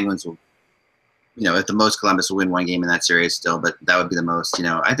think the Penguins will, at the most, Columbus will win 1 game in that series still, but that would be the most.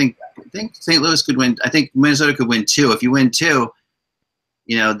 I think St. Louis could win. I think Minnesota could win 2. If you win 2,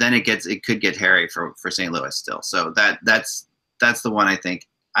 then it could get hairy for St. Louis still. So that's the one I think.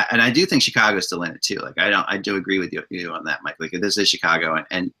 And I do think Chicago's still in it too. Like I do agree with you on that, Mike. Like this is Chicago,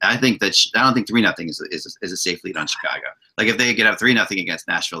 and I think that I don't think 3-0 is a safe lead on Chicago. Like if they get up 3-0 against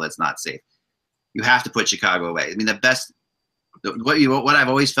Nashville, that's not safe. You have to put Chicago away. I mean, what I've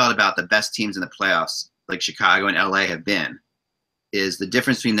always felt about the best teams in the playoffs, like Chicago and LA have been, is the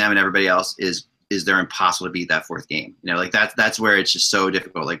difference between them and everybody else is they're impossible to beat that 4th game. Like that's where it's just so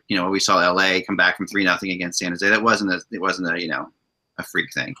difficult. Like we saw LA come back from 3-0 against San Jose. That wasn't a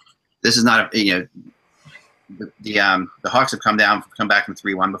freak thing. This is not the Hawks have come back from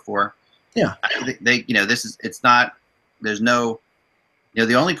 3-1 before. Yeah. It's not. There's no.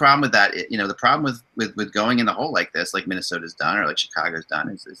 The only problem with that, the problem with going in the hole like this, like Minnesota's done or like Chicago's done,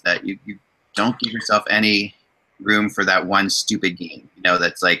 is that you don't give yourself any room for that one stupid game.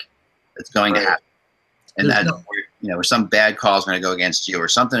 That's going to happen, and where some bad call is going to go against you or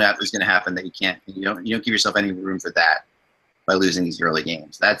something that is going to happen that you can't. You don't give yourself any room for that by losing these early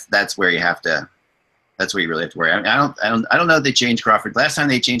games. That's where you have to. That's where you really have to worry. I mean, I don't know if they changed Crawford. Last time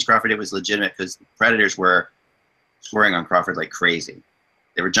they changed Crawford, it was legitimate because the Predators were scoring on Crawford like crazy.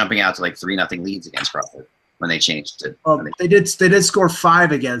 They were jumping out to like 3-0 leads against Crawford when they changed it. They did score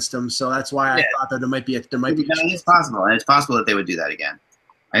 5 against them, so that's why I thought that there might be. It's possible, and it's possible that they would do that again.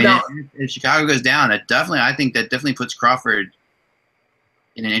 I mean, if Chicago goes down, I think that definitely puts Crawford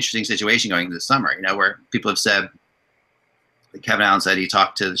in an interesting situation going into the summer. Where people have said, like Kevin Allen said, he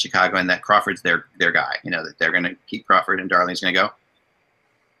talked to Chicago and that Crawford's their guy. That they're going to keep Crawford and Darling's going to go.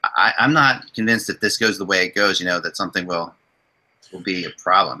 I'm not convinced that this goes the way it goes. That something will be a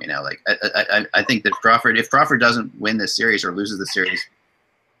problem. I think that if Crawford doesn't win this series or loses the series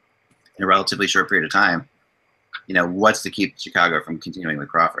in a relatively short period of time, what's to keep Chicago from continuing with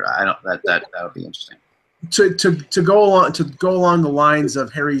Crawford? That would be interesting. To go along the lines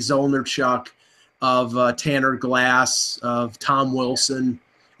of Harry Zolnierchuk, of Tanner Glass, of Tom Wilson,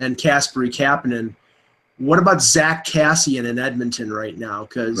 and Kasperi Kapanen. What about Zach Kassian in Edmonton right now?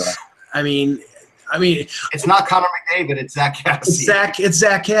 Because I mean, it's not Connor McDavid; it's Zach Kassian. It's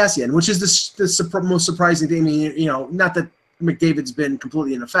Zach Kassian, which is the most surprising thing. I mean, not that McDavid's been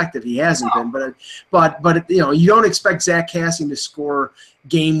completely ineffective; he hasn't been, but you don't expect Zach Kassian to score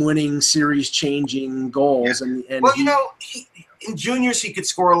game-winning, series-changing goals. And in juniors he could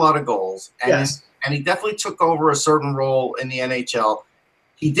score a lot of goals, and he definitely took over a certain role in the NHL.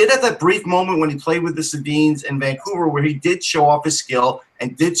 He did have that brief moment when he played with the Sedins in Vancouver where he did show off his skill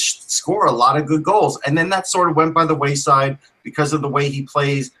and did score a lot of good goals. And then that sort of went by the wayside because of the way he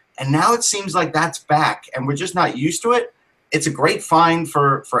plays. And now it seems like that's back, and we're just not used to it. It's a great find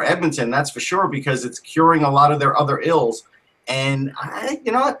for Edmonton, that's for sure, because it's curing a lot of their other ills. And I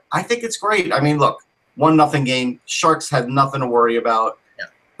think it's great. I mean, look, 1-0 game. Sharks had nothing to worry about. Yeah.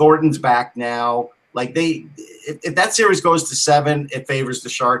 Thornton's back now. Like if that series goes to 7, it favors the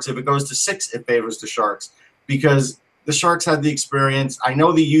Sharks. If it goes to 6, it favors the Sharks because the Sharks had the experience. I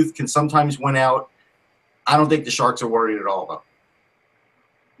know the youth can sometimes win out. I don't think the Sharks are worried at all, though.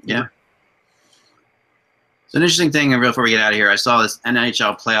 Yeah. So an interesting thing, and before we get out of here, I saw this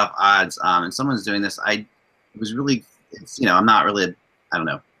NHL playoff odds, and someone's doing this. It was really, I'm not really, I don't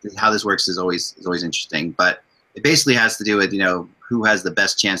know how this works is always interesting, but it basically has to do with who has the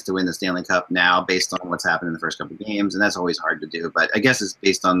best chance to win the Stanley Cup now, based on what's happened in the first couple of games, and that's always hard to do. But I guess it's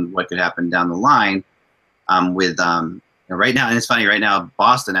based on what could happen down the line. Right now, and it's funny, right now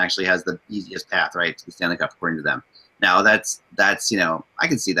Boston actually has the easiest path right to the Stanley Cup according to them. Now that's I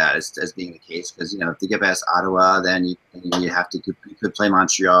can see that as being the case, because if you get past Ottawa, then you could play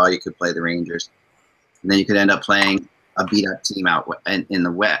Montreal, you could play the Rangers, and then you could end up playing a beat up team out in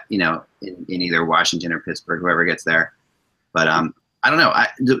the wet, in either Washington or Pittsburgh, whoever gets there. But I don't know.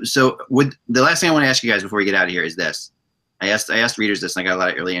 So the last thing I want to ask you guys before we get out of here is this: I asked readers this, and I got a lot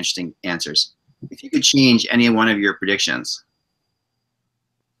of really interesting answers. If you could change any one of your predictions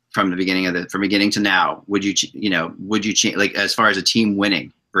from beginning to now, would you change, like, as far as a team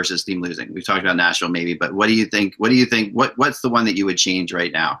winning versus team losing? We've talked about Nashville maybe, but what do you think? What's the one that you would change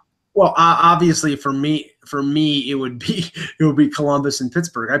right now? Well, obviously for me, it would be Columbus and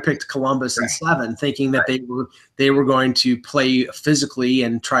Pittsburgh. I picked Columbus in 7, thinking that they were going to play physically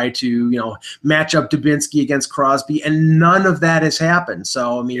and try to match up Dubinsky against Crosby, and none of that has happened.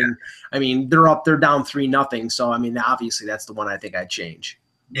 So I mean they're down 3-0. So obviously that's the one I think I'd change.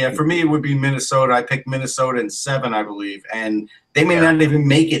 Yeah, for me it would be Minnesota. I picked Minnesota in 7, I believe, and they may not even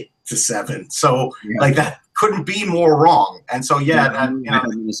make it to 7. So like that couldn't be more wrong. And so I had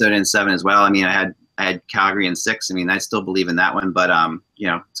Minnesota in 7 as well. I had Calgary in 6. I still believe in that one, but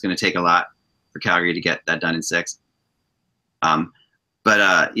it's going to take a lot for Calgary to get that done in 6. But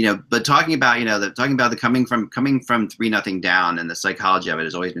talking about the coming from 3-0 down, and the psychology of it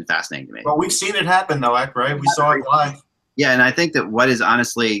has always been fascinating to me. Well, we've seen it happen though, right? We saw it live. Yeah, and I think that what is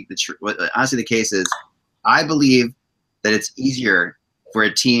honestly the case is, I believe that it's easier for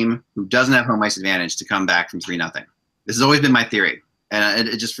a team who doesn't have home ice advantage to come back from 3-0. This has always been my theory, and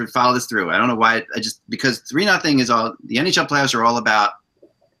it just follow this through. I don't know why. Because 3-0 is all the NHL playoffs are all about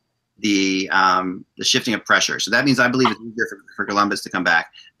the shifting of pressure. So that means I believe it's easier for Columbus to come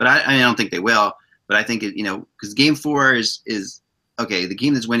back, but I don't think they will. But I think because Game 4 is okay. The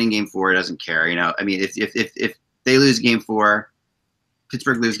team that's winning Game 4 doesn't care. If they lose Game 4,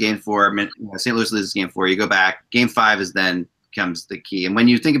 Pittsburgh lose Game 4, St. Louis loses Game 4, you go back. Game 5 is then becomes the key. And when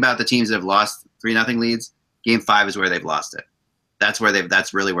you think about the teams that have lost 3-0 leads, Game 5 is where they've lost it. That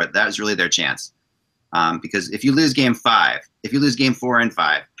was really their chance. Because if you lose Game 5, if you lose Game 4 and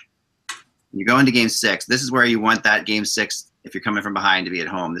 5, you go into Game 6. This is where you want that Game 6. If you're coming from behind, to be at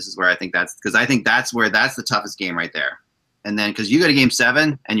home. This is where I think that's the toughest game right there. And then because you go to Game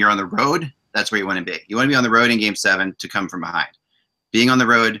 7 and you're on the road, that's where you want to be. You want to be on the road in Game 7 to come from behind. Being on the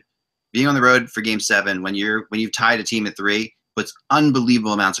road for Game 7 when you've tied a team at 3 puts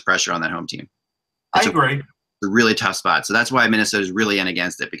unbelievable amounts of pressure on that home team. I agree. It's a really tough spot. So that's why Minnesota's really in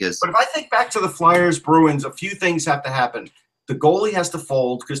against it. But if I think back to the Flyers Bruins, a few things have to happen. The goalie has to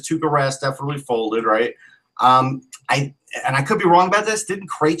fold, because Tuukka Rask definitely folded, right? I could be wrong about this. Didn't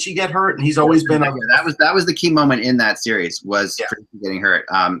Krejci get hurt? And he's always been that was the key moment in that series, was Krejci getting hurt.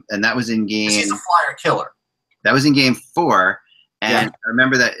 And that was in game. He's a Flyer killer. That was in Game 4. And I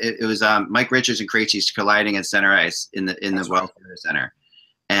remember that it was Mike Richards and Krejci colliding at center ice in the Wells Fargo Center,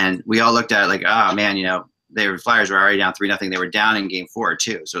 and we all looked at it like, oh man, Flyers were already down 3-0. They were down in Game 4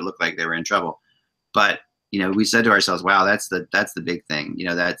 too, so it looked like they were in trouble. But we said to ourselves, wow, that's the big thing.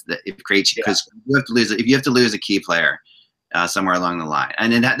 That's if Krejci, because if you have to lose a key player somewhere along the line,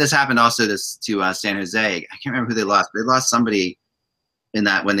 and then this happened also to San Jose. I can't remember who they lost. They lost somebody in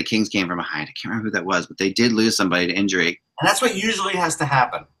that when the Kings came from behind. I can't remember who that was, but they did lose somebody to injury. And that's what usually has to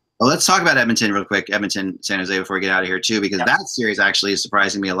happen. Well, let's talk about Edmonton real quick, Edmonton, San Jose, before we get out of here too, because that series actually is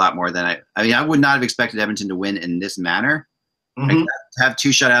surprising me a lot more than I would not have expected Edmonton to win in this manner. Mm-hmm. To have 2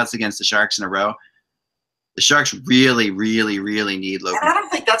 shutouts against the Sharks in a row. The Sharks really, really, really need Logan. And I don't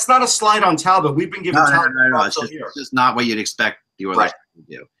think that's not a slide on Talbot. We've been giving Talbot no. It's just not what you'd expect the Oilers to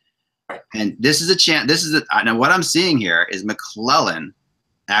do. Right. And this is a chance. Now what I'm seeing here is McClellan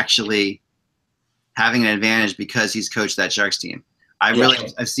actually having an advantage because he's coached that Sharks team.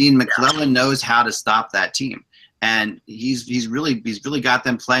 I've seen McClellan knows how to stop that team, and he's really got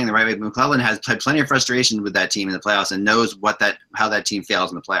them playing the right way. McClellan has had plenty of frustration with that team in the playoffs and knows how that team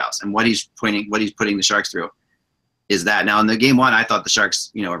fails in the playoffs, and what he's putting the Sharks through is that. Now in the Game 1, I thought the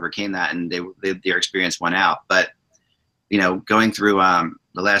Sharks overcame that and their experience won out, but going through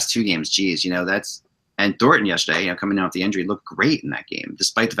the last 2 games, geez, and Thornton yesterday, coming off the injury, looked great in that game,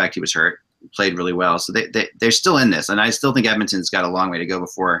 despite the fact he was hurt. played really well. So they're still in this, and I still think Edmonton's got a long way to go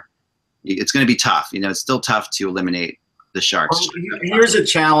before it's going to be tough. It's still tough to eliminate the Sharks. Well, here's a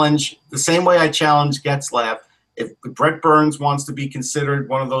challenge. The same way I challenge Getzlaff. If Brett Burns wants to be considered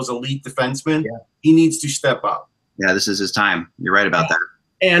one of those elite defensemen, he needs to step up. Yeah, this is his time. You're right about that.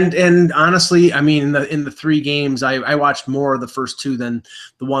 And honestly, I mean, in the 3 games, I watched more of the first 2 than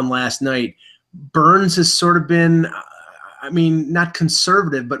the one last night. Burns has sort of been, I mean, not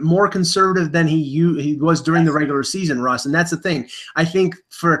conservative, but more conservative than he was during the regular season, Russ. And that's the thing. I think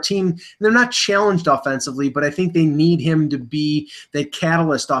for a team, they're not challenged offensively, but I think they need him to be the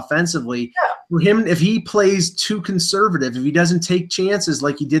catalyst offensively. Yeah. For him, if he plays too conservative, if he doesn't take chances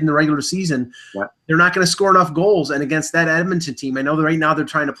like he did in the regular season, they're not going to score enough goals. And against that Edmonton team, I know that right now they're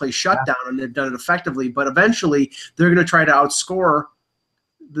trying to play shutdown, and they've done it effectively, but eventually they're going to try to outscore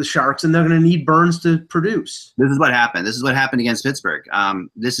the Sharks, and they're going to need Burns to produce. This is what happened. This is what happened against Pittsburgh.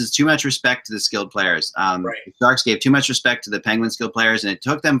 This is too much respect to the skilled players. The Sharks gave too much respect to the Penguin skilled players, and it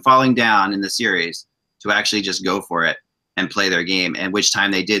took them falling down in the series to actually just go for it and play their game, and which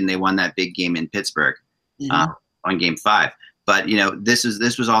time they did, and they won that big game in Pittsburgh on Game 5. But this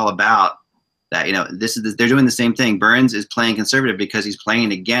was all about that. They're doing the same thing. Burns is playing conservative because he's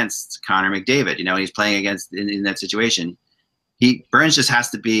playing against Connor McDavid. He's playing against in that situation. Burns just has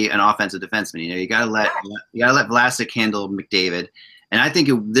to be an offensive defenseman. You gotta let Vlasic handle McDavid, and I think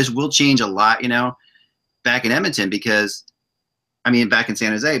this will change a lot. Back in Edmonton back in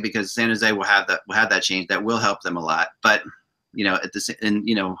San Jose, because San Jose will have that change that will help them a lot. But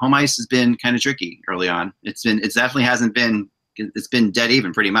home ice has been kind of tricky early on. It definitely hasn't been. It's been dead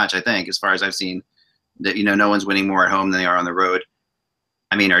even pretty much. I think as far as I've seen, that no one's winning more at home than they are on the road.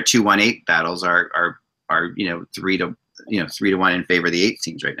 I mean, our 2-1-8 battles are 3-1 in favor of the 8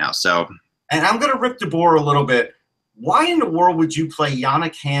 teams right now. So, and I'm going to rip DeBoer a little bit. Why in the world would you play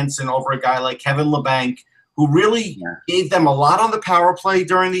Jannik Hansen over a guy like Kevin Labanc, who really gave them a lot on the power play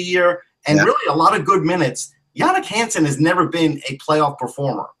during the year and really a lot of good minutes? Jannik Hansen has never been a playoff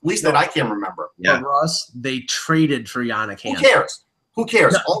performer, at least that I can remember. Yeah, but Russ, they traded for Jannik Hansen. Who cares? Who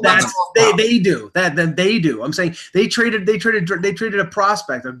cares? They do. They do. I'm saying they traded a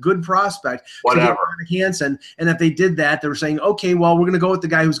prospect, a good prospect, whatever, to get Hansen. And if they did that, they were saying, okay, well, we're going to go with the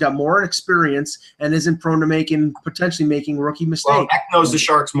guy who's got more experience and isn't prone to potentially making rookie mistakes. Well, Eck knows the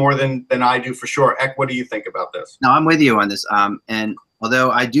Sharks more than I do for sure. Eck, what do you think about this? No, I'm with you on this. And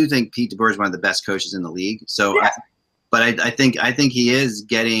although I do think Pete DeBoer is one of the best coaches in the league, I think he is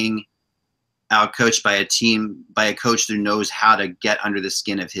getting outcoached by a coach who knows how to get under the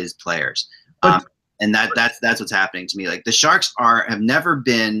skin of his players. And that's what's happening to me. Like the Sharks have never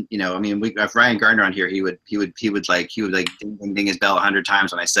been, we have Ryan Gardner on here. He would ding his bell 100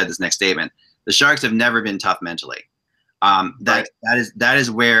 times when I said this next statement. The Sharks have never been tough mentally. That is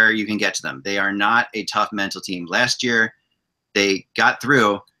where you can get to them. They are not a tough mental team. Last year, they got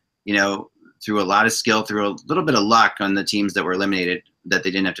through a lot of skill, through a little bit of luck on the teams that were eliminated that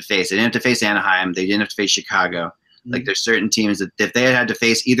they didn't have to face. They didn't have to face Anaheim. They didn't have to face Chicago. Mm-hmm. Like there's certain teams that if they had to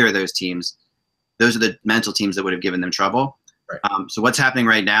face either of those teams, those are the mental teams that would have given them trouble. Right. So what's happening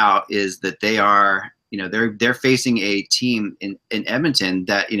right now is that they are, they're facing a team in Edmonton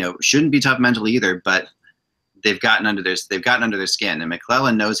that, shouldn't be tough mentally either, but they've gotten under their skin, and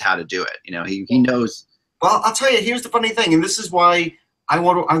McClellan knows how to do it. He knows. Well, I'll tell you, here's the funny thing, and this is why I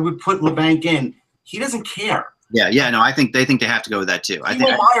would put Labanc in. He doesn't care. No, I think they have to go with that too.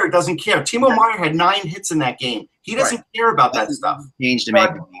 Timo Meier doesn't care. Timo Meier had 9 hits in that game. He doesn't care about that stuff. Change to make.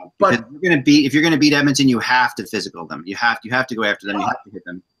 But if you're gonna beat Edmonton, you have to physical them. You have to go after them. You have to hit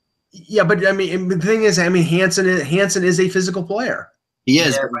them. Yeah, but the thing is, Hansen is a physical player. He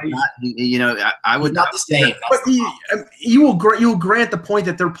is. Not, I would not the same. But you will grant the point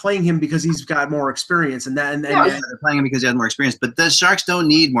that they're playing him because he's got more experience, and they're playing him because he has more experience. But the Sharks don't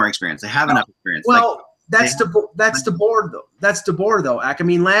need more experience. They have enough experience. Well, that's DeBoer though. That's DeBoer though. Ak.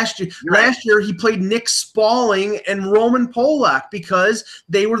 Last year he played Nick Spaulding and Roman Polak because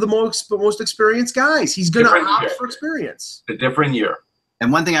they were the most experienced guys. He's going to opt for experience. A different year.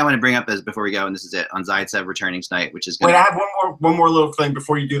 And one thing I want to bring up is before we go, and this is it, on Zaitsev returning tonight, which is going. Wait, I have one more little thing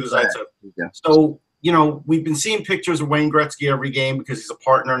before you do the Zaitsev. Yeah. So we've been seeing pictures of Wayne Gretzky every game because he's a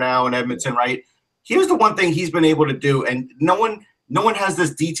partner now in Edmonton, right? Here's the one thing he's been able to do, and no one has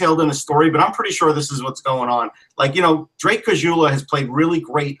this detailed in a story, but I'm pretty sure this is what's going on. Like, Drake Caggiula has played really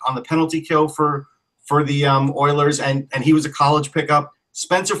great on the penalty kill for the Oilers, and he was a college pickup.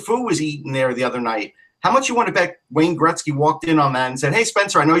 Spencer Fu was eating there the other night. How much you want to bet Wayne Gretzky walked in on that and said, "Hey,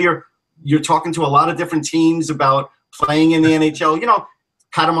 Spencer, I know you're talking to a lot of different teams about playing in the NHL.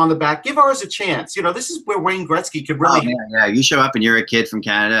 pat him on the back, give ours a chance. You know, this is where Wayne Gretzky could really. Oh, man, yeah. You show up and you're a kid from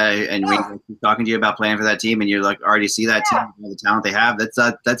Canada, and Wayne Gretzky's talking to you about playing for that team, and you're like already see that team, the talent they have. That's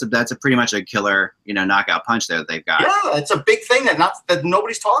a pretty much a killer, knockout punch there that they've got. Yeah, it's a big thing that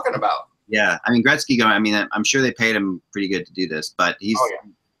nobody's talking about. Yeah, I mean Gretzky going. I mean, I'm sure they paid him pretty good to do this, but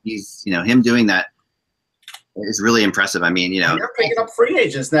he's him doing that is really impressive. I mean, they're picking up free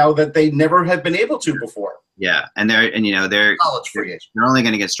agents now that they never have been able to before. Yeah, and they're college free agents. They're only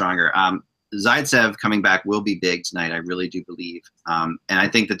going to get stronger. Zaitsev coming back will be big tonight. I really do believe. And I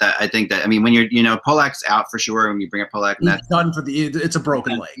think that when you're Polak's out for sure. When you bring up Polak, and he's done for it's a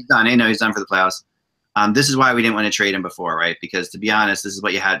broken leg. He's done. He's done for the playoffs. This is why we didn't want to trade him before, right? Because to be honest, this is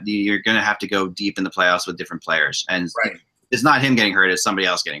what you had. You're going to have to go deep in the playoffs with different players, and it's not him getting hurt; it's somebody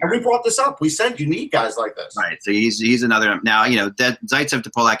else getting hurt. And we brought this up. We said you need guys like this, right? So he's another. Now that Zaitsev to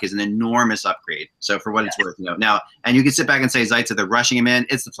Polak is an enormous upgrade. So for what it's worth, now, and you can sit back and say Zaitsev, they're rushing him in.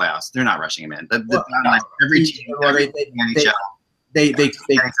 It's the playoffs; they're not rushing him in. Every team,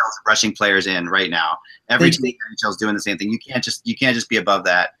 NHL's rushing players in right now. Every team in the NHL is doing the same thing. You can't just be above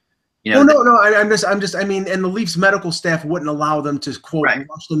that. No. I'm just. I mean, and the Leafs medical staff wouldn't allow them to quote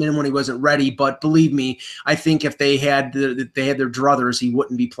rush them in when he wasn't ready. But believe me, I think if they had their druthers, he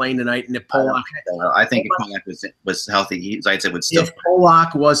wouldn't be playing tonight. And if Polak, I think if Polak was healthy, Zaitsev would still. If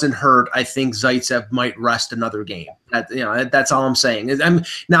Polak wasn't hurt, I think Zaitsev might rest another game. That's all I'm saying.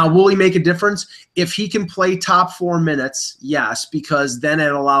 Now, will he make a difference if he can play top 4 minutes? Yes, because then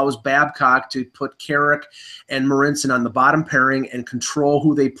it allows Babcock to put Carrick and Marincin on the bottom pairing and control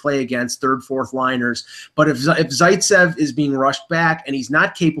who they play against, third, fourth liners. But if Zaitsev is being rushed back and he's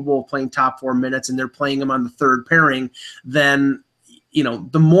not capable of playing top 4 minutes and they're playing him on the third pairing, then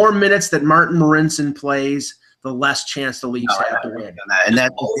the more minutes that Martin Marincin plays, the less chance the Leafs have to win. And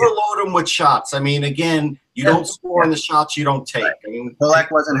that overload them with shots. I mean, again, you don't score in the shots you don't take. I mean, Polak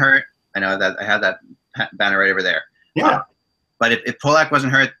wasn't hurt. I know that I had that banner right over there. Yeah. But if Polak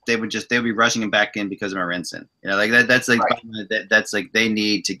wasn't hurt, they would be rushing him back in because of Marincin. That's like they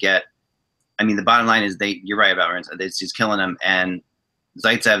need to get. I mean, the bottom line is you're right about Marincin. He's killing him, and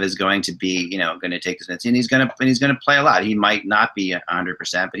Zaitsev is going to be, going to take his minutes, and he's going to play a lot. He might not be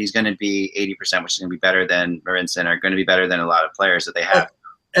 100%, but he's going to be 80%, which is going to be better than Marincin, or going to be better than a lot of players that they have.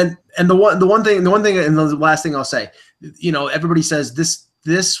 And the one thing, and the last thing I'll say, everybody says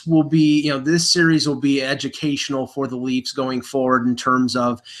this will be, this series will be educational for the Leafs going forward in terms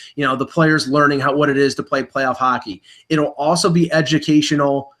of, the players learning what it is to play playoff hockey. It'll also be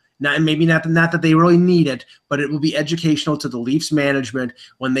educational. Maybe not that they really need it, but it will be educational to the Leafs management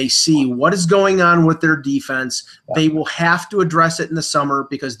when they see what is going on with their defense. They will have to address it in the summer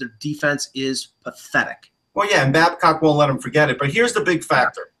because their defense is pathetic. Well, yeah, and Babcock won't let them forget it. But here's the big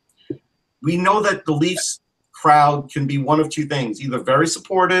factor. We know that the Leafs crowd can be one of two things, either very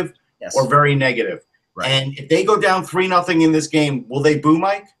supportive or very negative. Right. And if they go down 3-0 in this game, will they boo,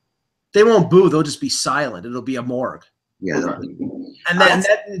 Mike? They won't boo. They'll just be silent. It'll be a morgue. Yeah. And then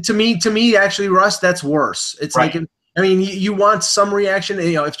to me, actually, Russ, that's worse. It's like, you want some reaction.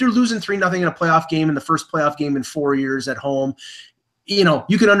 If you're losing 3-0 in a playoff game, in the first playoff game in 4 years at home,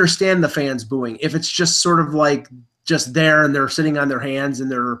 you can understand the fans booing. If it's just sort of like just there and they're sitting on their hands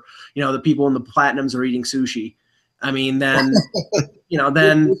and they're, the people in the Platinums are eating sushi. I mean, then,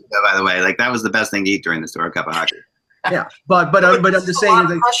 then. By the way, that was the best thing to eat during the Story Cup of Hockey. Yeah, but I'm just saying. A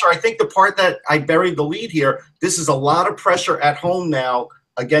lot of pressure. I think the part that I buried the lead here. This is a lot of pressure at home now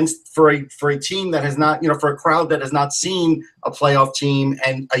for a team that has not, for a crowd that has not seen a playoff team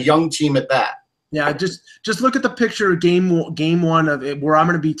and a young team at that. Yeah, just look at the picture of game one of it, where I'm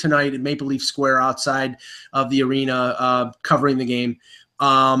going to be tonight at Maple Leaf Square outside of the arena, covering the game.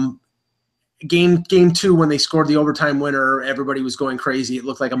 Game two, when they scored the overtime winner, everybody was going crazy. It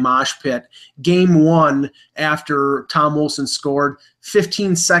looked like a mosh pit. Game one, after Tom Wilson scored,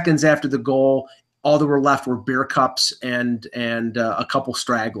 15 seconds after the goal, all that were left were beer cups and a couple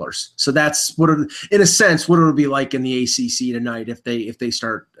stragglers. So that's in a sense, what it would be like in the ACC tonight if they're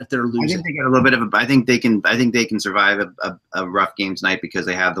losing. I think they get a little bit of I think they can survive a rough game tonight because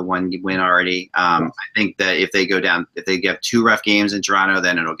they have the one win already. I think that if they get 2 rough games in Toronto,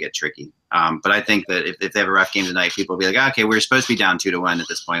 then it'll get tricky. But I think that if they have a rough game tonight, people will be like, okay, we're supposed to be down 2-1 at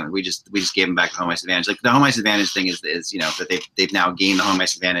this point. We just gave them back the home ice advantage. Like the home ice advantage thing is that they've now gained the home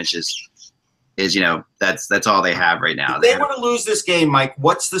ice advantage is that's all they have right now. If they want to lose this game, Mike,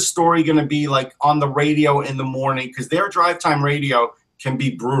 what's the story going to be like on the radio in the morning? Because their drive time radio can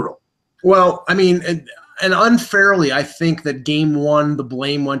be brutal. Well, I mean, And unfairly, I think that game one, the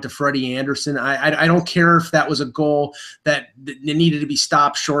blame went to Freddie Anderson. I don't care if that was a goal that needed to be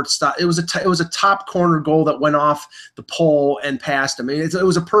stopped, shortstop. It was a top corner goal that went off the pole and past him. I mean, it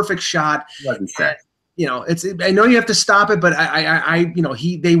was a perfect shot. It wasn't set. You know, I know you have to stop it, but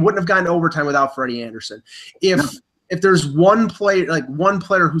they wouldn't have gotten to overtime without Freddie Anderson. If there's one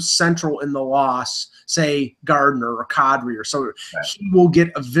player who's central in the loss, say Gardner or Kadri or so, right, he will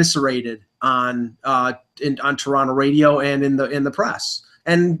get eviscerated on Toronto radio and in the press.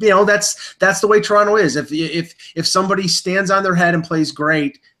 And that's the way Toronto is. If somebody stands on their head and plays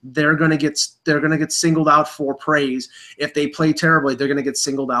great, they're gonna get singled out for praise. If they play terribly, they're gonna get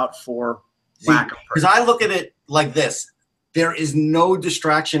singled out for lack of praise. Because I look at it like this: there is no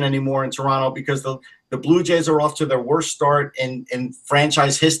distraction anymore in Toronto because the Blue Jays are off to their worst start in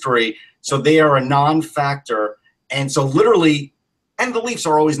franchise history, so they are a non-factor. And so literally. And the Leafs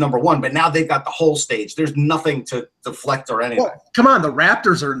are always number one, but now they've got the whole stage. There's nothing to deflect or anything. Well, come on, the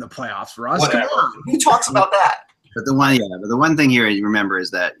Raptors are in the playoffs for us. Whatever. Come on. Who talks about that? But the one thing here you remember is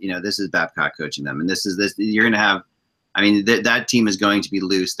that this is Babcock coaching them, and this you're going to have. I mean, that team is going to be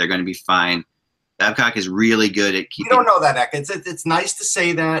loose. They're going to be fine. Babcock is really good at keeping. You don't know that, Eck. It's nice to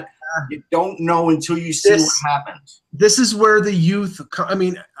say that. You don't know until you see what happens. This is where the youth. I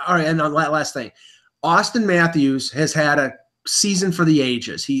mean, all right. And last thing, Austin Matthews has had a season for the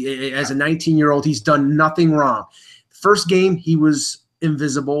ages. He, as a 19-year-old, he's done nothing wrong. First game, he was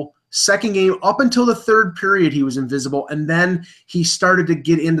invisible. Second game, up until the third period, he was invisible, and then he started to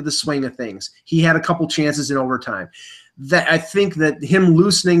get into the swing of things. He had a couple chances in overtime. That I think that him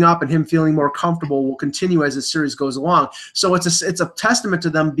loosening up and him feeling more comfortable will continue as the series goes along. So it's a testament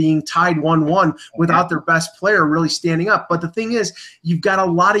to them being tied 1-1 without their best player really standing up. But the thing is, you've got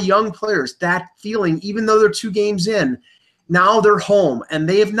a lot of young players. That feeling, even though they're 2 games in, now they're home, and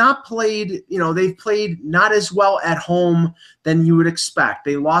they have not played, they've played not as well at home than you would expect.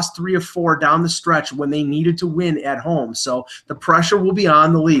 They lost 3 of 4 down the stretch when they needed to win at home. So the pressure will be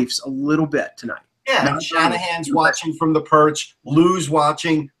on the Leafs a little bit tonight. Yeah, Shanahan's watching from the perch, Lou's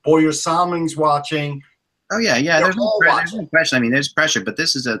watching, Boyer Salming's watching. Oh yeah. There's no pressure. I mean, there's pressure, but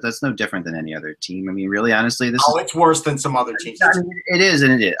that's no different than any other team. I mean, really, honestly, it's worse than some other teams. I mean, it is,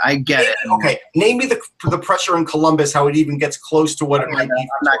 and it is. I get it. Okay, name me the pressure in Columbus, how it even gets close to what it might be.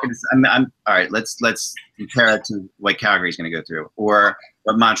 I'm not going to. I'm all right. Let's compare it to what Calgary's going to go through, or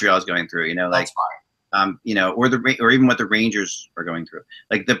what Montreal is going through. That's fine. Or even what the Rangers are going through.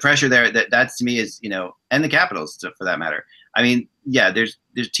 Like the pressure there, that's to me is and the Capitals for that matter. I mean, yeah, there's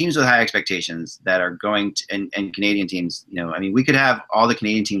teams with high expectations that are going to, and Canadian teams. I mean, we could have all the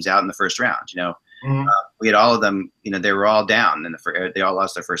Canadian teams out in the first round. We had all of them. They were all down they all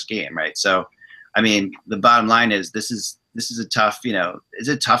lost their first game, right? So, I mean, the bottom line is this is a tough. It's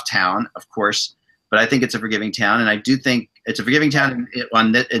a tough town, of course, but I think it's a forgiving town, and I do think it's a forgiving town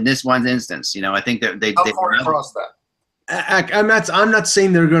in this one instance. I think that they cross that. I'm not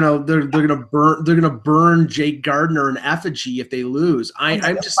saying they're gonna burn Jake Gardner in effigy if they lose.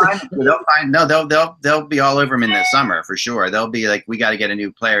 I'm just saying they'll be all over him in the summer for sure. They'll be like, we got to get a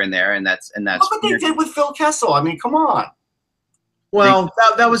new player in there, and that's look what they did with Phil Kessel. I mean, come on. Well,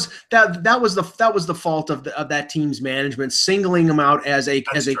 that was the fault of that team's management, singling him out as a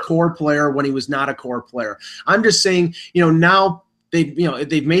core player when he was not a core player. I'm just saying, now they've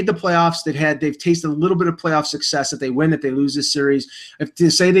made the playoffs. They've tasted a little bit of playoff success. If they win, if they lose this series, if they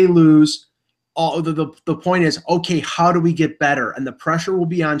say they lose, the point is, okay, how do we get better? And the pressure will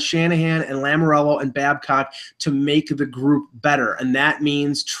be on Shanahan and Lamoriello and Babcock to make the group better. And that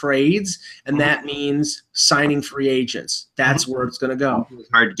means trades, and that means signing free agents. That's where it's going to go. It's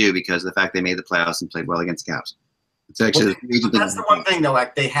hard to do because of the fact they made the playoffs and played well against the Caps. It's actually that's the one thing, though.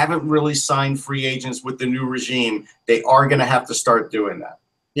 They haven't really signed free agents with the new regime. They are going to have to start doing that.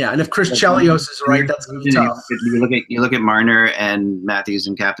 Yeah, and if Chris Chelios is right, that's going to be tough. You look at Marner and Matthews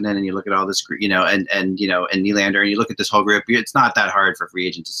and Kapanen, and you look at all this, and Nylander, and you look at this whole group. It's not that hard for a free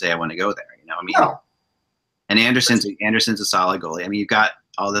agent to say I want to go there. I mean, no. And Anderson's a solid goalie. I mean, you've got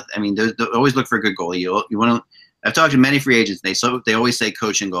all the. I mean, they always look for a good goalie. You want to. I've talked to many free agents. They always say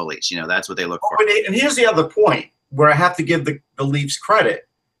coach and goalies. That's what they look for. And here's the other point where I have to give the Leafs credit.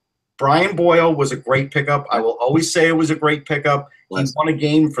 Brian Boyle was a great pickup. I will always say it was a great pickup. He won a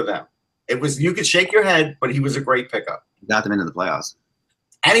game for them. You could shake your head, but he was a great pickup. He got them into the playoffs.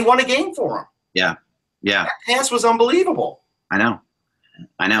 And he won a game for them. Yeah. That pass was unbelievable. I know.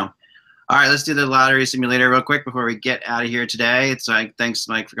 All right, let's do the lottery simulator real quick before we get out of here today. Thanks,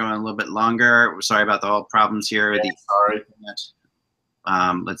 Mike, for going a little bit longer. We're sorry about the whole problems here. Sorry.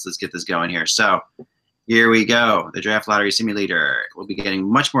 Let's get this going here. So Here we go. The Draft Lottery Simulator. We'll be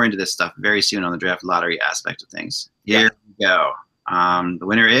getting much more into this stuff very soon on the Draft Lottery aspect of things. Here we go. The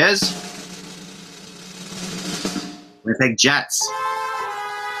winner is Winnipeg Jets.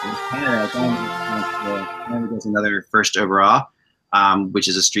 Canada gets another first overall, which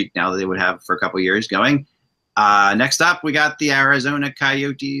is a streak now that they would have for a couple years going. Next up, we got the Arizona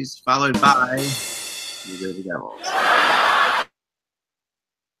Coyotes, followed by the Jersey Devils.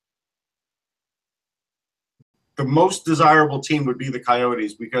 The most desirable team would be the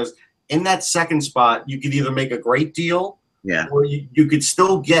Coyotes, because in that second spot, you could either make a great deal, or you could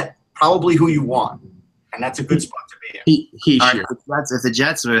still get probably who you want, and that's a good spot to be in. If the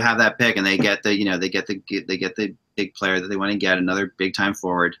Jets would have that pick and they get the big player that they want to get, another big time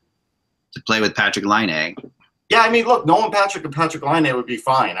forward to play with Patrick Laine. Yeah, I mean, look, Nolan Patrick and Patrick Laine would be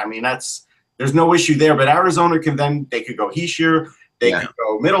fine. I mean, there's no issue there. But Arizona they could go Heischer, they could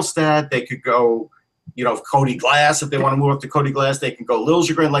go Middlestad, they could go. Cody Glass, if they want to move up to Cody Glass, they can go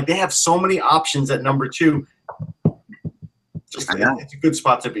Liljegren. Like, they have so many options at number 2. It's a good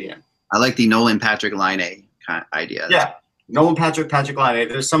spot to be in. I like the Nolan Patrick Laine kind of idea. Yeah, Nolan Patrick Laine.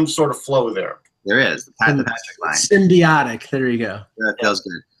 There's some sort of flow there. There is. The Patrick Laine. Symbiotic. There you go. That feels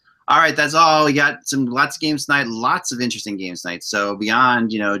good. All right, that's all. We got lots of games tonight. Lots of interesting games tonight. So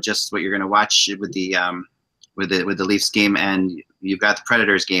beyond just what you're going to watch with the Leafs game, and you've got the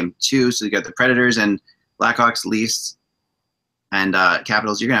Predators game too. So you got the Predators and Blackhawks, Leafs, and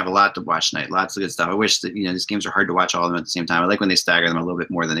Capitals. You're gonna have a lot to watch tonight. Lots of good stuff. I wish that these games are hard to watch all of them at the same time. I like when they stagger them a little bit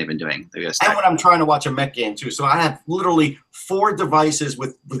more than they've been doing. And when I'm trying to watch a Met game too, so I have literally 4 devices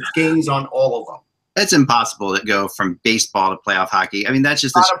with games on all of them. It's impossible to go from baseball to playoff hockey. I mean, that's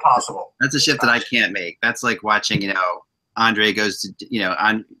just not impossible. That's a shift that I can't make. That's like watching Andre goes to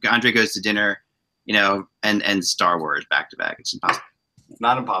dinner. And Star Wars back to back. It's impossible.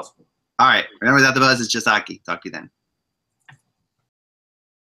 Not impossible. All right. Remember that the buzz is just hockey. Talk to you then.